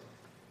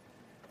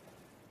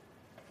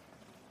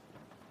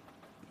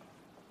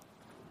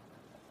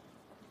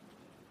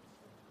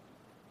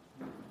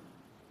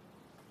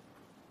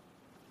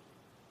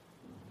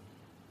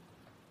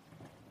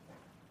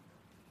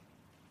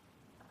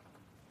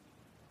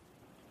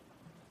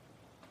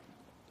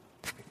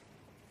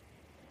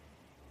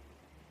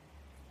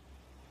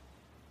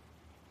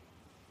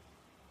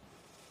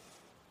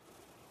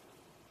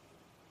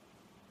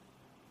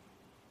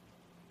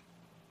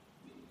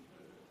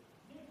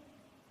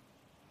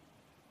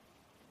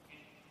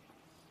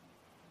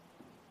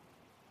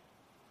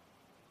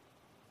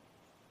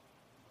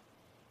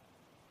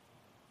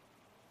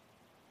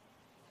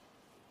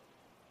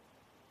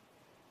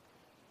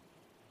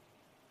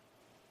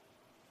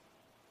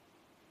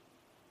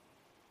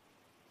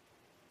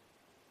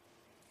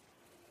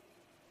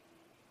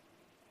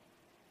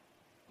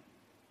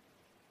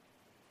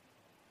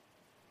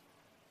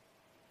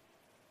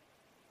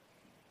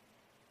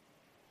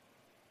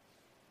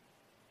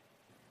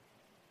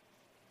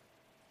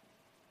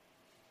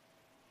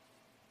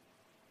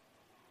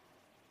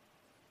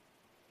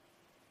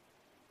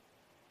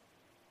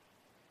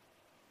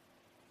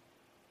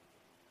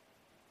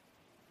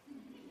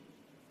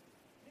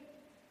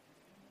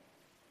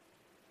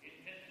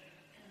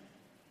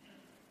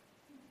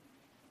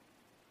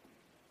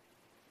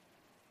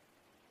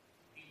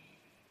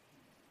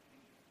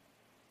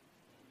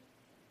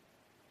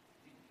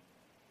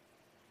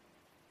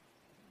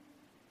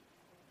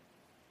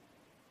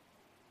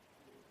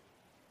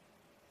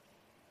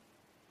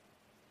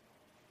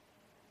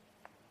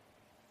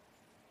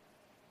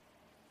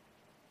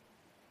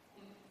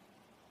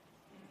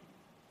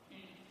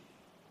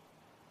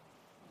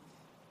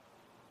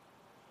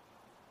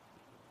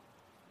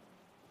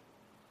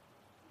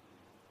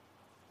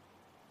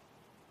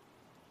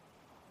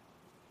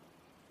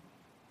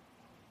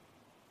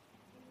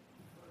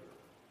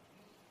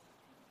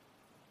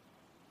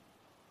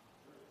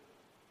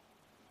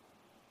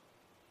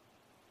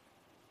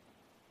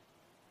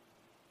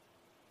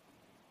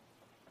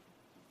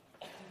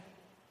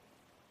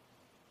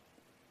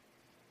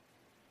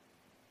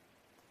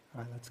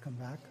 Pilots come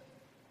back.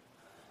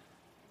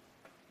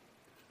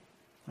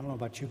 I don't know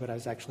about you, but I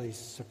was actually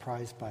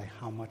surprised by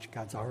how much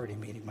God's already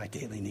meeting my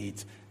daily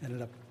needs.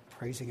 Ended up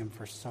praising him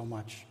for so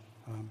much.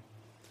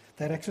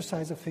 That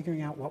exercise of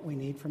figuring out what we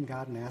need from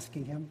God and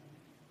asking him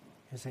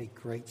is a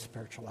great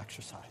spiritual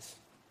exercise,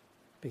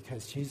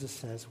 because Jesus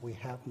says we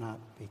have not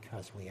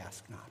because we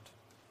ask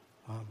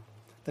not.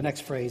 The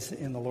next phrase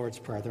in the Lord's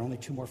Prayer, there are only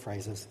two more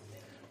phrases.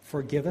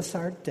 Forgive us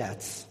our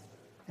debts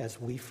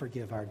as we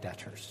forgive our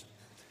debtors.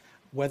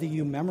 Whether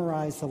you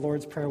memorize the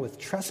Lord's Prayer with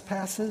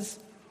trespasses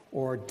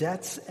or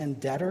debts and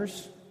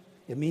debtors,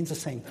 it means the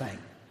same thing.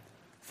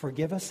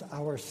 Forgive us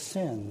our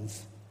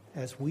sins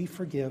as we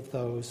forgive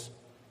those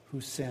who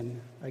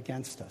sin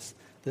against us.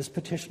 This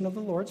petition of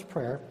the Lord's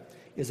Prayer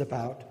is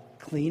about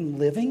clean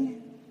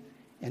living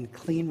and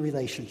clean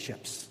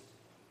relationships.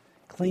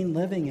 Clean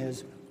living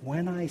is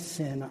when I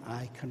sin,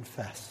 I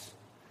confess.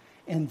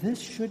 And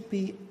this should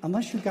be,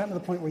 unless you've gotten to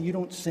the point where you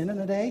don't sin in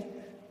a day,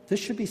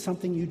 this should be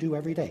something you do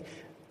every day.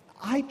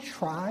 I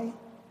try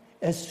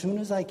as soon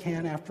as I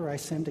can after I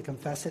sin to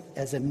confess it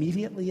as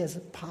immediately as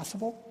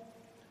possible.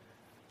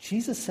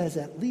 Jesus says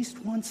at least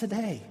once a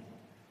day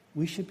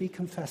we should be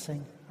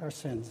confessing our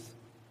sins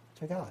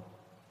to God,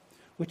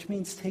 which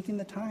means taking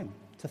the time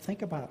to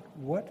think about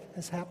what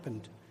has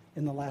happened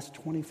in the last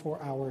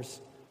 24 hours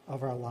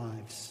of our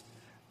lives.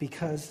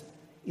 Because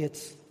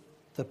it's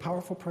the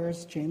powerful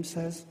prayers, James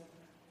says,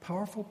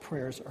 powerful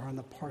prayers are on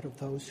the part of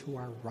those who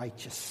are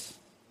righteous.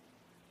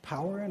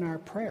 Power in our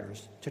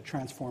prayers to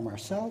transform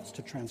ourselves,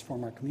 to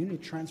transform our community,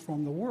 to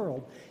transform the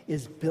world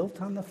is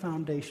built on the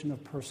foundation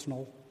of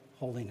personal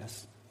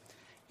holiness.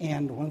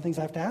 And one of the things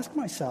I have to ask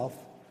myself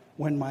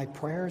when my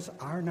prayers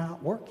are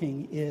not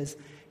working is,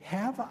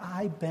 have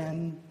I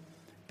been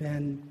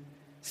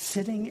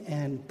sitting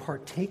and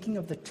partaking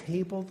of the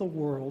table of the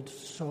world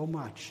so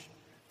much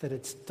that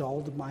it's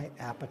dulled my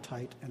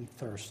appetite and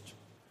thirst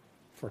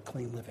for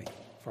clean living,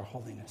 for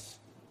holiness?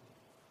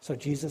 So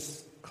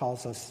Jesus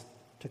calls us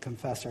to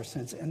confess our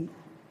sins. And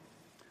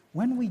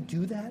when we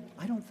do that,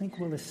 I don't think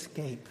we'll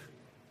escape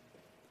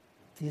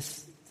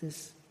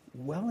this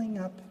welling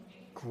up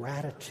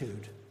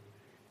gratitude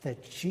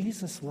that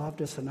Jesus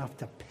loved us enough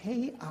to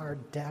pay our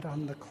debt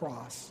on the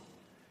cross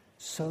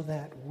so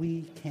that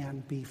we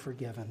can be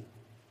forgiven.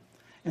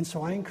 And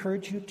so I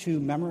encourage you to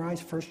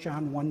memorize 1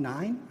 John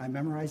 1:9. I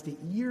memorized it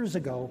years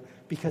ago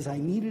because I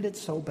needed it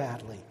so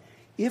badly.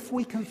 If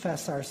we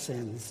confess our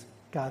sins,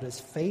 God is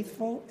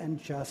faithful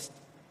and just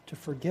to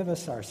forgive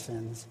us our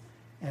sins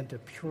and to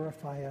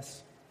purify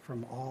us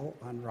from all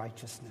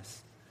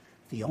unrighteousness.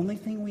 The only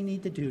thing we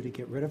need to do to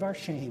get rid of our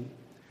shame,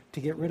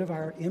 to get rid of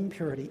our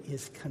impurity,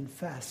 is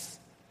confess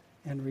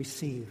and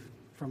receive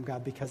from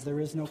God, because there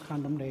is no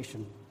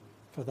condemnation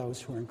for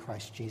those who are in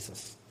Christ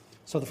Jesus.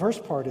 So the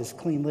first part is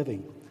clean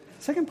living.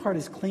 Second part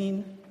is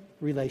clean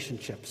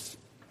relationships.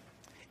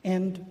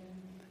 And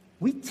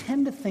we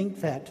tend to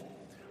think that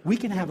we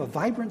can have a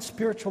vibrant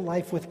spiritual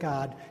life with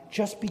God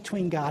just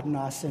between God and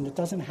us, and it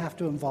doesn't have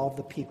to involve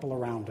the people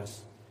around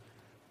us.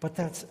 But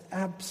that's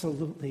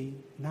absolutely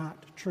not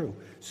true.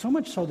 So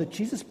much so that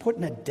Jesus put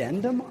an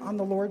addendum on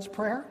the Lord's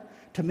Prayer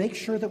to make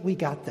sure that we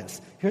got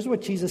this. Here's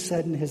what Jesus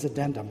said in his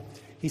addendum.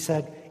 He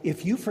said,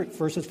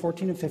 verses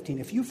 14 and 15,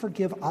 if you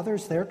forgive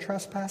others their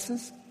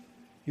trespasses,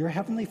 your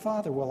heavenly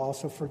Father will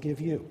also forgive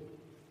you.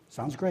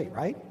 Sounds great,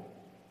 right?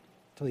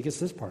 Until he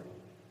gets this part.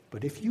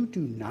 But if you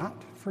do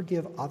not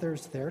forgive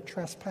others their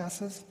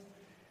trespasses,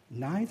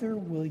 neither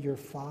will your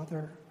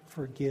Father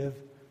forgive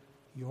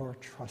your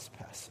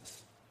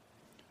trespasses.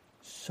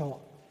 So,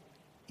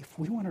 if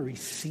we want to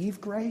receive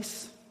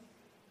grace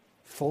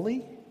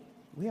fully,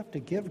 we have to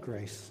give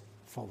grace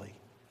fully.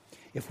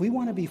 If we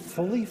want to be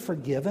fully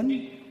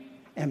forgiven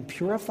and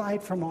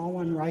purified from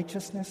all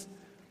unrighteousness,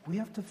 we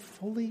have to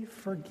fully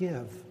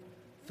forgive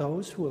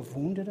those who have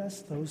wounded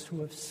us, those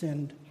who have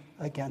sinned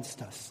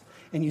against us.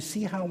 And you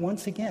see how,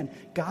 once again,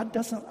 God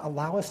doesn't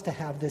allow us to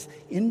have this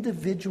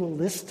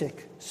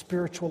individualistic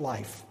spiritual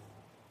life.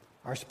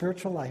 Our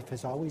spiritual life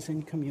is always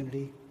in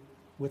community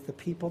with the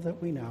people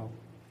that we know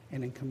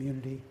and in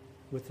community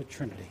with the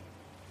Trinity.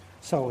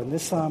 So in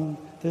this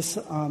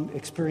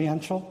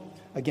experiential,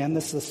 again,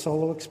 this is a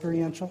solo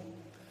experiential,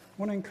 I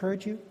want to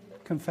encourage you,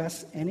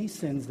 confess any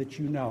sins that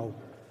you know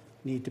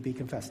need to be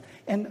confessed.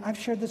 And I've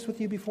shared this with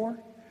you before.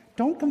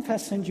 Don't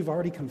confess sins you've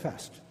already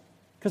confessed,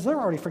 because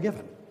they're already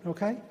forgiven,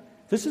 okay?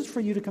 This is for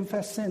you to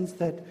confess sins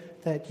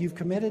that you've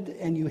committed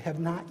and you have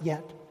not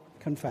yet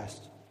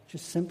confessed.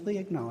 Just simply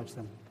acknowledge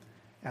them.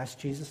 Ask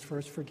Jesus for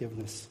his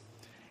forgiveness.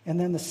 And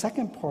then the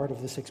second part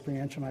of this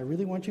experiential, and I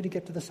really want you to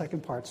get to the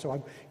second part, so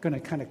I'm going to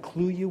kind of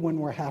clue you when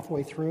we're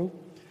halfway through.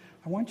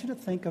 I want you to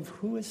think of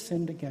who has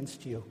sinned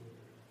against you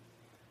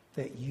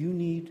that you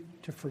need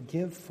to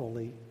forgive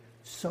fully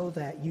so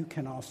that you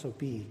can also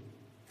be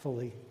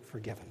fully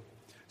forgiven.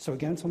 So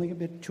again, it's only going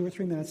to be 2 or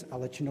 3 minutes. I'll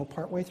let you know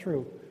partway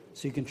through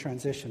so you can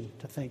transition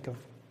to think of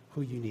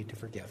who you need to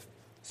forgive.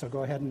 So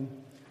go ahead and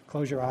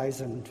close your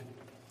eyes and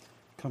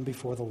come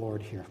before the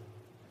Lord here.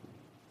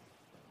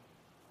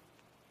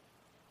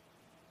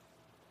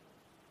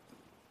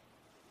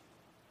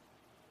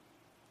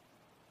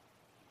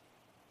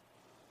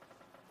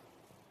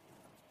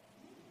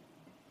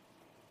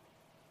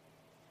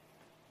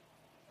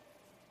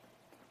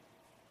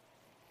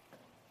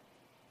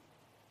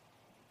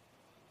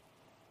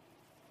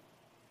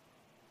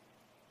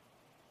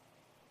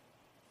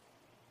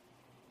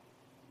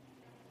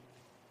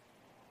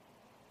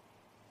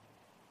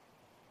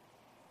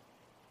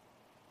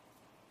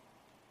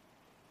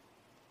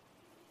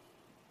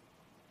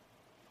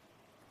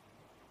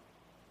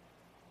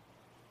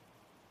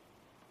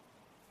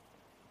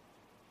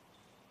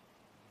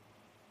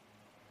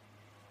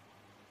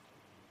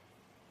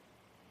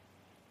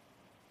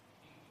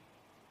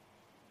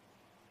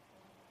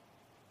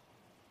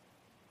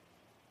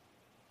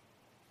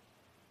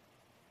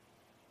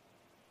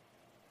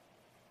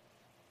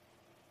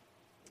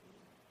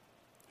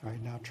 All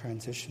right, now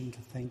transition to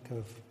think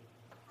of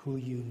who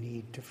you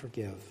need to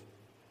forgive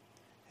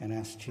and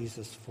ask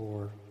Jesus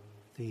for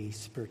the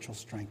spiritual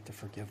strength to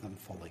forgive them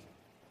fully.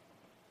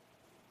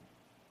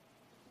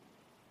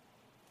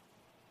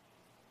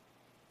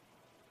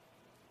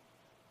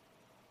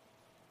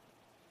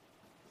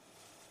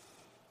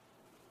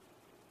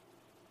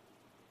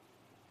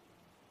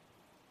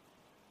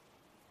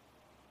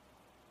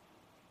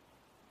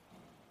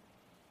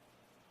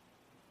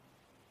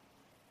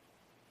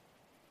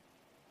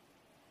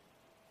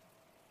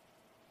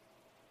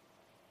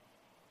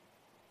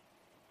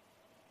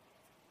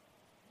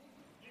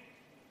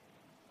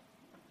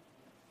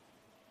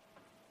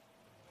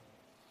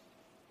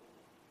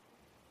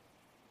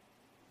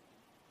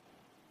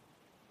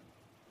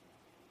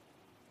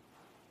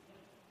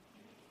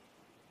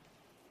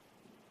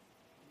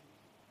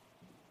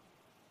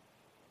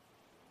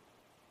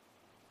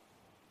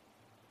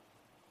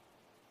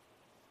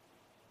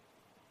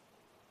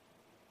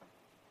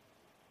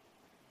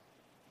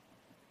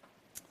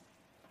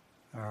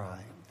 All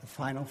right, the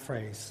final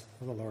phrase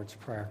of the Lord's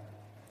Prayer.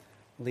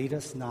 Lead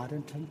us not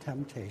into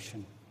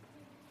temptation,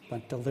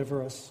 but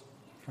deliver us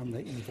from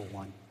the evil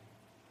one.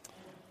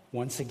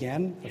 Once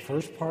again, the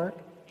first part,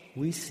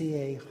 we see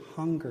a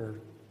hunger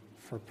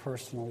for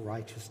personal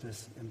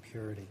righteousness and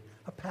purity,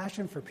 a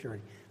passion for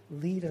purity.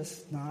 Lead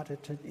us not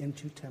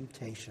into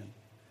temptation.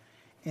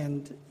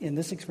 And in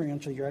this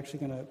experiential, you're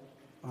actually going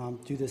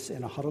to do this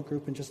in a huddle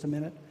group in just a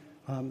minute.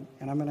 And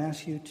I'm going to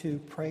ask you to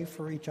pray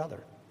for each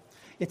other.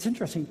 It's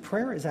interesting.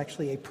 Prayer is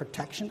actually a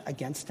protection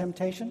against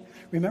temptation.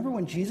 Remember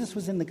when Jesus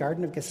was in the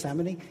Garden of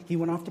Gethsemane? He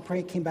went off to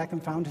pray, came back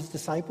and found his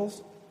disciples.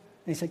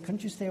 And he said,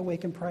 couldn't you stay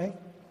awake and pray?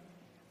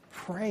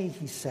 Pray,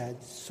 he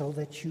said, so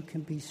that you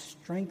can be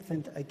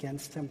strengthened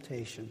against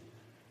temptation.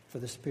 For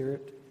the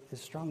spirit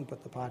is strong,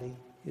 but the body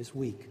is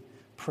weak.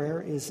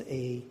 Prayer is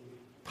a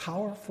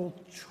powerful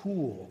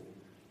tool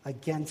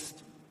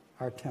against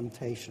our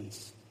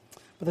temptations.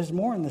 But there's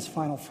more in this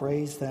final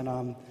phrase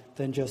than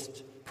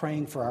just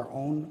praying for our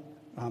own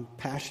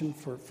passion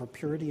for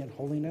purity and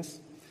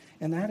holiness.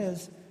 And that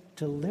is,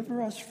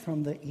 deliver us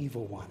from the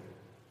evil one.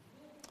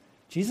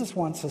 Jesus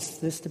wants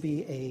this to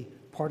be a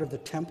part of the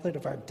template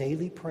of our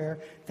daily prayer,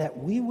 that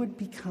we would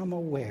become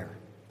aware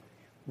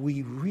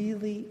we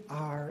really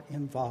are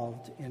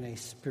involved in a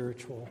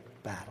spiritual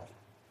battle.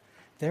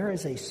 There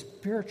is a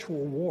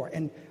spiritual war.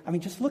 And,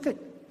 just look at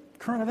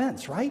current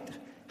events, right?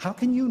 How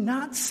can you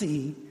not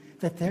see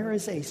that there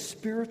is a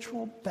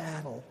spiritual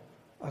battle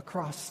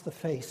across the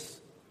face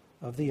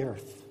of the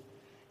earth?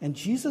 And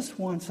Jesus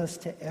wants us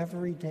to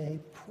every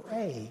day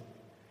pray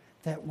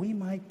that we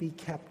might be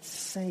kept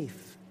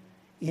safe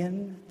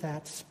in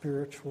that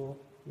spiritual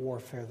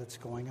warfare that's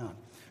going on.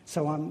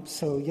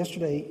 So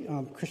yesterday,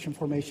 Christian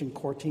Formation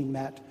Core Team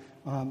met,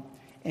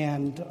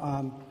 and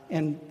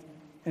an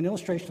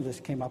illustration of this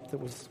came up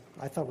that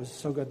I thought was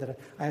so good that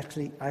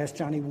I asked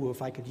Johnny Wu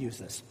if I could use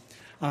this.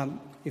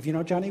 If you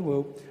know Johnny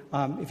Wu,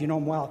 if you know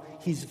him well,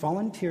 he's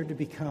volunteered to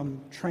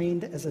become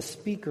trained as a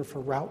speaker for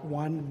Route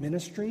 1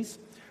 Ministries.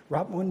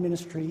 Route 1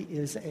 Ministry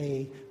is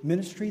a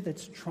ministry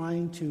that's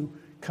trying to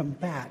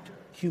combat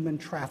human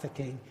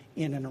trafficking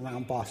in and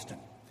around Boston.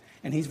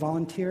 And he's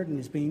volunteered and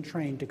is being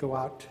trained to go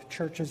out to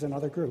churches and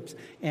other groups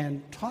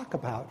and talk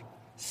about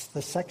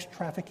the sex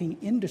trafficking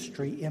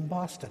industry in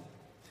Boston.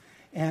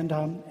 And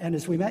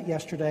as we met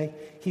yesterday,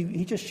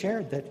 he just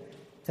shared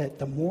that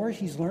the more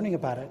he's learning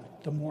about it,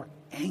 the more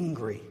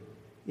angry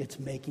it's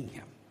making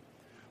him,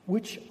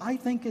 which I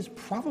think is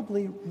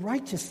probably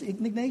righteous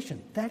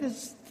indignation. That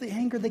is the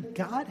anger that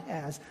God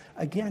has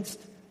against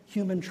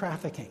human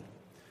trafficking.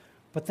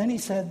 But then he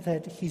said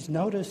that he's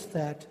noticed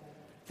that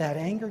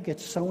anger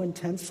gets so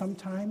intense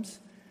sometimes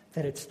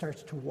that it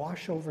starts to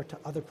wash over to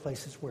other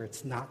places where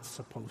it's not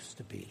supposed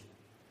to be.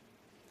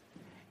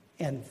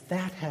 And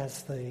that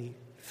has the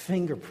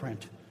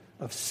fingerprint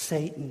of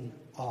Satan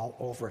all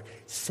over it.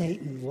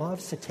 Satan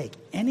loves to take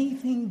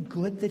anything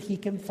good that he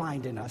can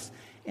find in us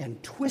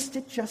and twist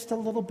it just a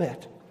little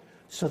bit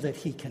so that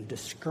he can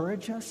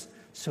discourage us,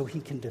 so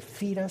he can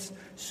defeat us,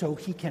 so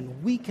he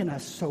can weaken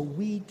us, so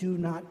we do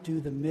not do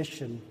the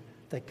mission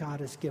that God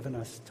has given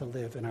us to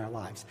live in our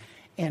lives.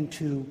 And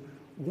to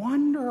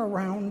wander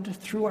around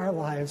through our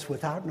lives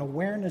without an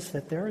awareness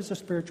that there is a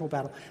spiritual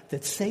battle,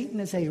 that Satan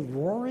is a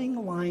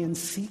roaring lion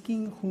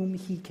seeking whom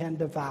he can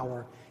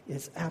devour,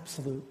 is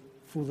absolute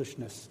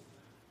foolishness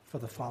for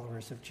the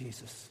followers of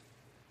Jesus.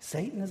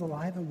 Satan is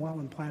alive and well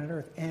on planet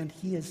Earth, and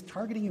he is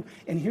targeting you.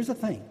 And here's the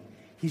thing.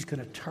 He's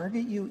going to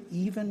target you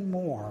even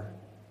more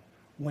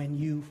when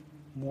you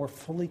more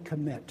fully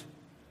commit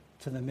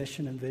to the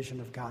mission and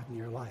vision of God in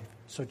your life.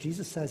 So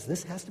Jesus says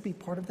this has to be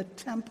part of the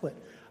template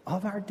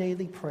of our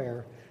daily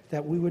prayer,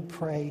 that we would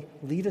pray,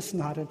 lead us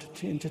not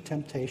into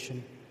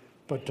temptation,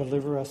 but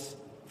deliver us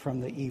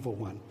from the evil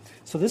one.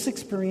 So this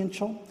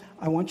experiential,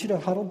 I want you to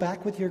huddle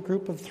back with your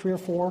group of 3 or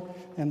 4,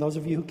 and those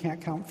of you who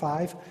can't count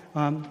 5,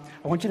 I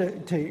want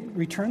you to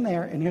return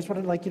there, and here's what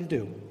I'd like you to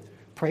do.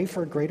 Pray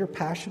for a greater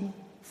passion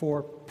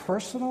for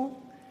personal,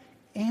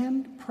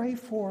 and pray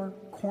for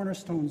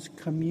Cornerstone's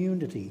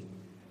community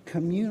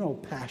communal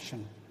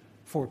passion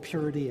for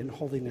purity and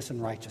holiness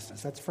and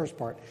righteousness. That's the first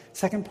part.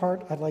 Second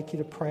part, I'd like you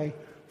to pray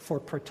for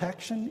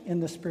protection in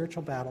the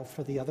spiritual battle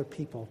for the other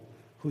people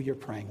who you're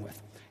praying with.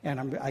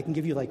 And I can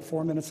give you like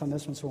 4 minutes on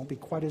this one, so it won't be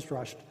quite as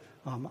rushed.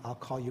 I'll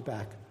call you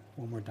back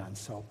when we're done.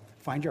 So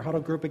find your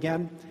huddle group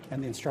again,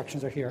 and the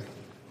instructions are here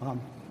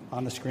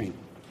on the screen.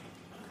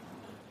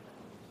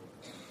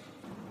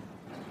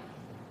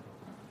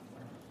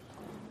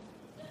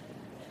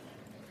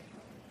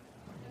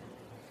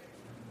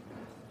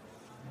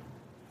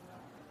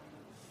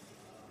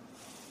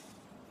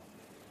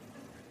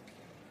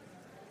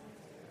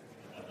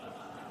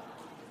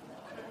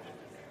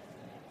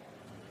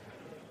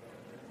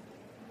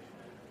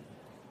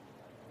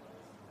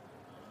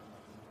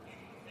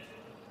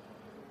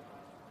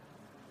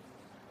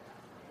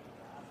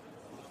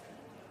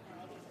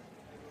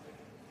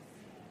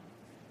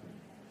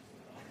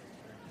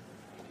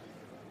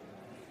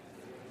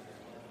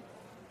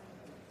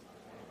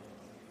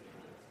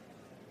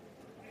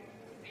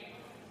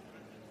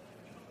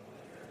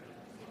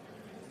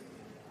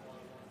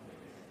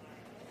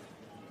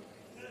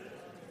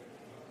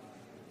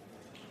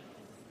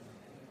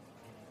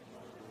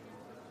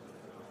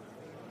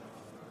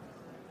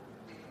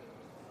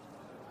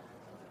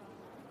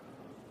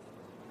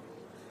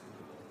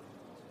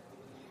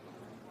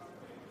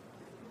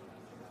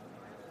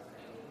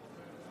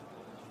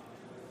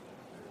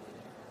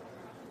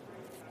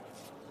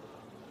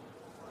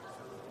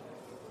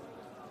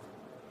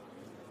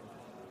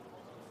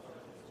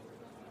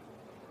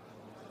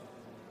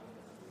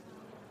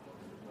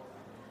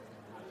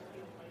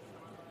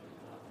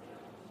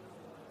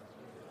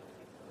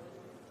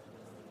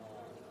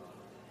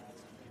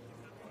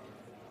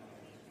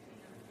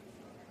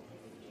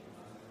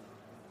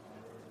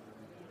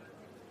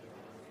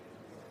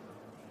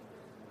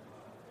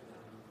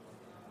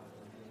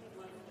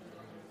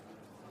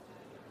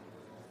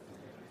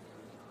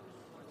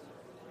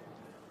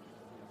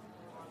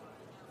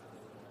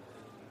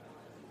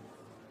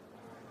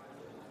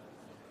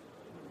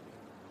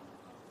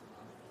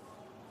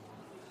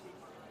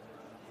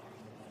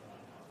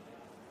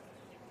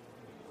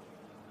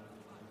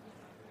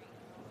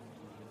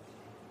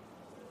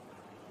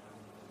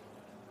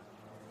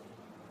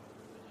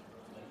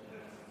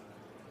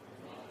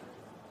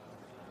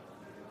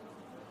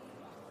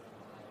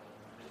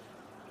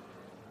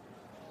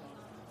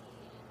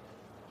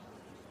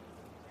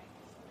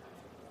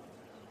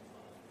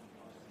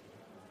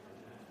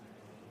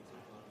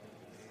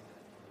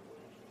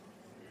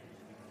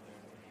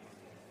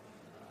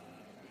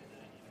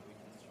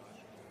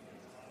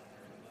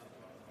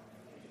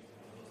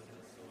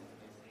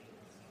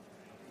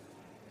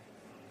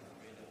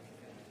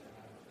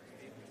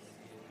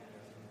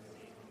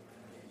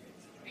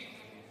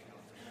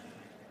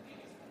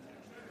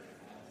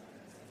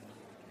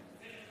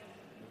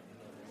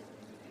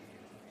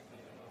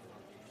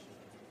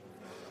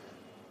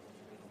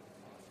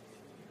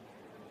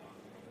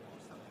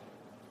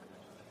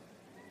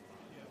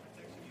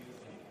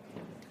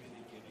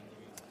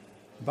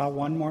 About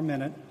 1 more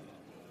minute.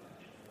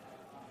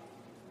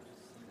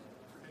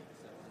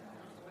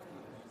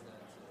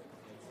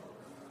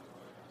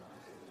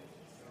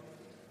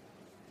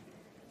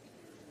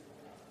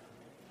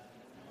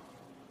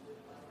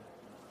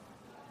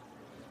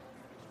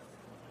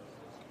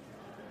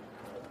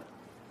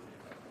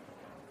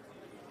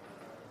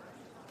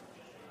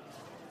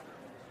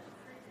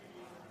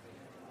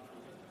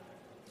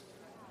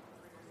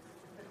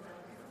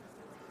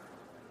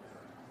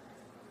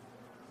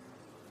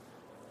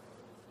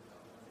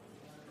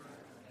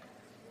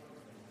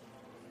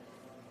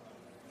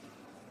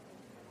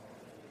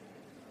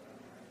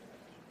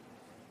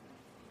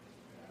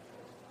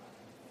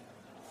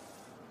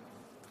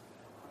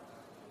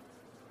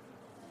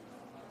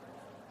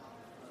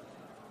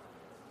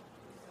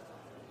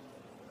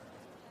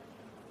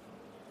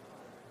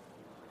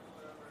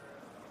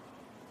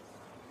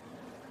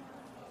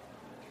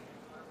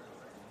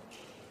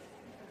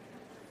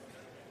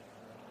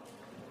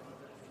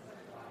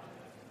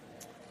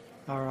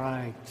 All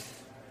right.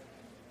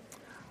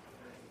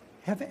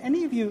 Have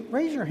any of you,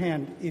 raise your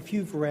hand if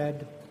you've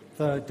read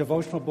the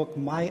devotional book,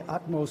 My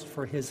Utmost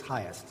for His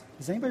Highest.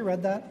 Has anybody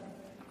read that?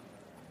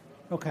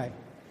 Okay.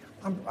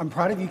 I'm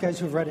proud of you guys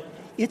who've read it.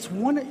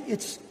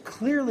 It's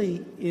clearly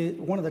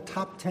one of the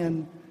top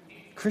 10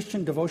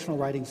 Christian devotional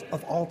writings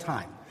of all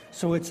time.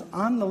 So it's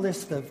on the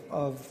list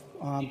of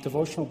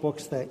devotional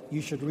books that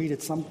you should read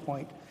at some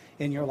point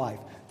in your life.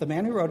 The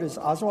man who wrote it is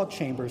Oswald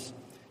Chambers,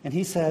 and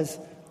he says,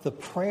 the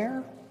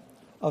prayer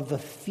of the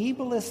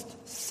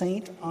feeblest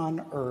saint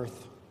on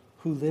earth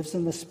who lives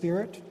in the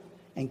Spirit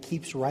and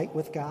keeps right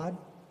with God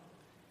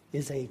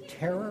is a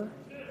terror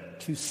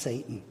to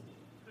Satan.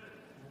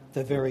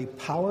 The very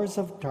powers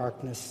of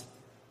darkness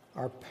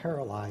are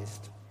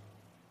paralyzed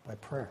by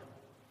prayer.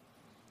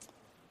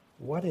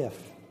 What if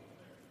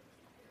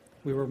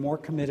we were more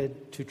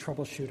committed to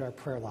troubleshoot our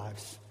prayer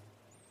lives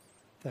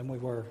than we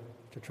were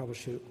to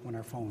troubleshoot when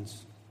our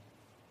phones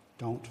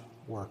don't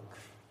work?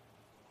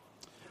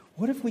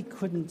 What if we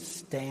couldn't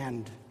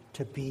stand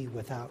to be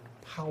without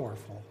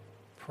powerful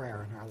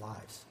prayer in our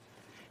lives.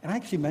 And I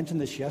actually mentioned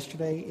this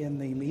yesterday in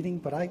the meeting,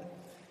 but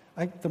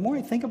the more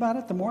I think about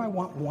it, the more I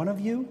want one of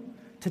you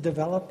to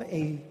develop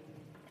a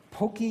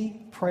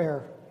pokey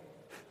prayer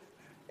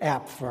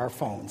app for our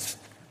phones,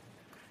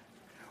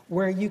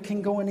 where you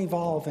can go and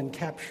evolve and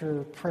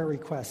capture prayer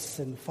requests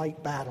and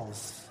fight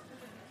battles.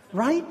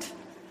 Right?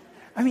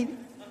 I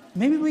mean,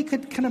 maybe we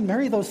could kind of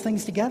marry those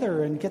things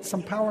together and get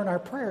some power in our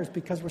prayers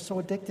because we're so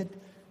addicted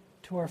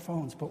to our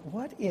phones. But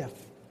what if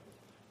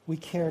we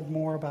cared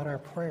more about our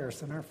prayers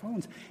than our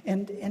phones?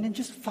 And in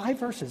just 5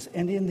 verses,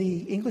 and in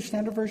the English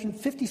Standard Version,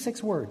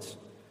 56 words,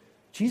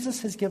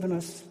 Jesus has given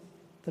us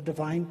the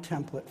divine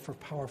template for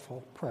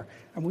powerful prayer.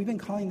 And we've been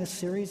calling this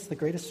series the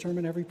greatest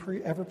sermon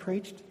ever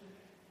preached.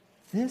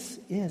 This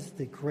is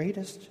the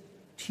greatest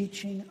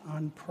teaching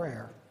on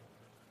prayer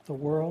the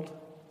world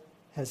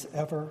has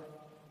ever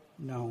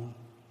known.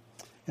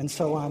 And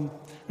so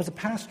there's a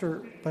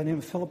pastor by the name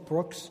of Philip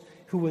Brooks,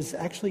 who was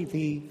actually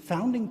the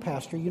founding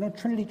pastor. You know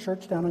Trinity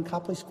Church down on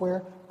Copley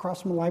Square,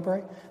 across from the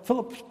library?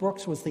 Philip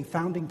Brooks was the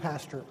founding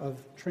pastor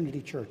of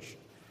Trinity Church.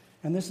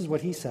 And this is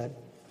what he said.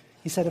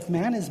 He said, if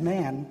man is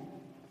man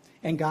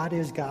and God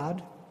is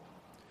God,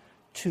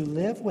 to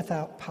live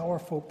without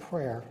powerful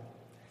prayer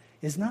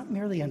is not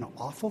merely an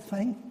awful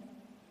thing,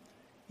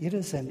 it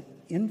is an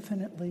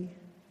infinitely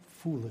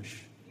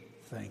foolish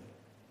thing.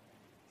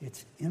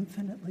 It's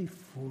infinitely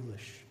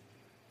foolish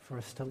for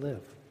us to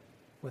live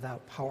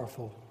without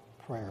powerful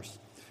prayers.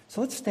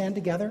 So let's stand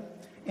together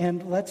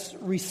and let's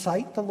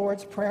recite the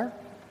Lord's Prayer,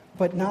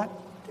 but not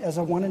as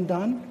a one and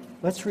done.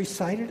 Let's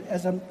recite it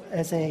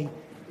as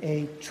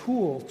a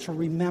tool to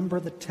remember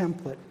the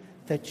template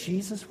that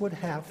Jesus would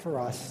have for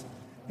us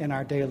in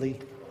our daily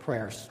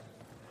prayers.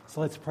 So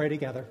let's pray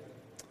together.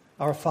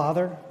 Our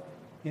Father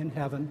in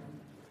heaven,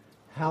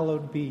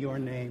 hallowed be your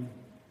name.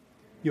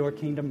 Your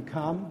kingdom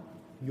come,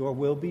 your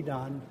will be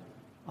done,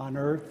 on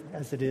earth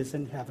as it is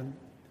in heaven.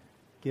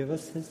 Give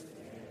us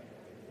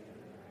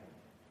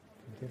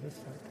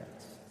our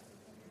debts.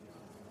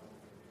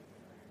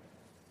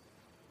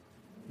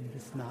 Lead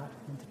us not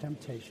into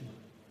temptation.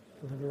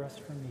 Deliver us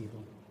from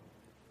evil.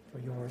 For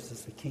yours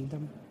is the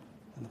kingdom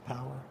and the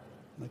power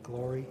and the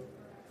glory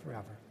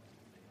forever.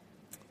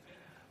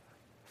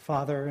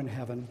 Father in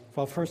heaven,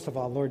 well, first of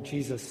all, Lord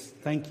Jesus,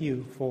 thank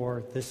you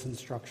for this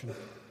instruction.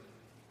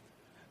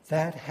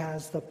 That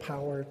has the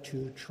power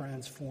to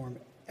transform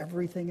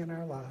everything in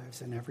our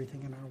lives and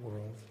everything in our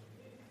world.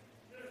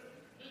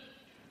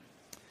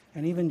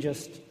 And even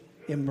just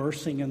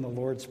immersing in the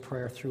Lord's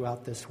Prayer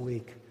throughout this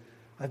week,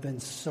 I've been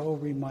so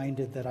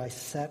reminded that I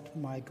set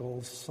my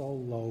goals so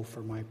low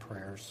for my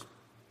prayers.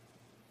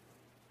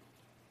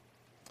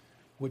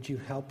 Would you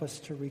help us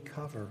to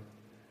recover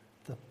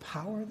the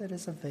power that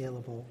is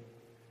available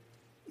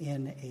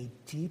in a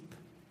deep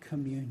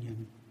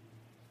communion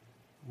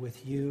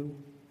with you,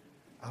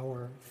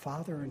 our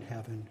Father in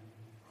heaven,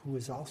 who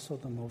is also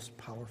the most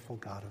powerful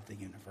God of the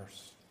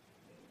universe?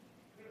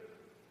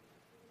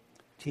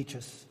 Teach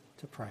us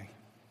to pray.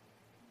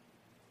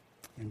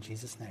 In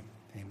Jesus' name,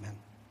 amen.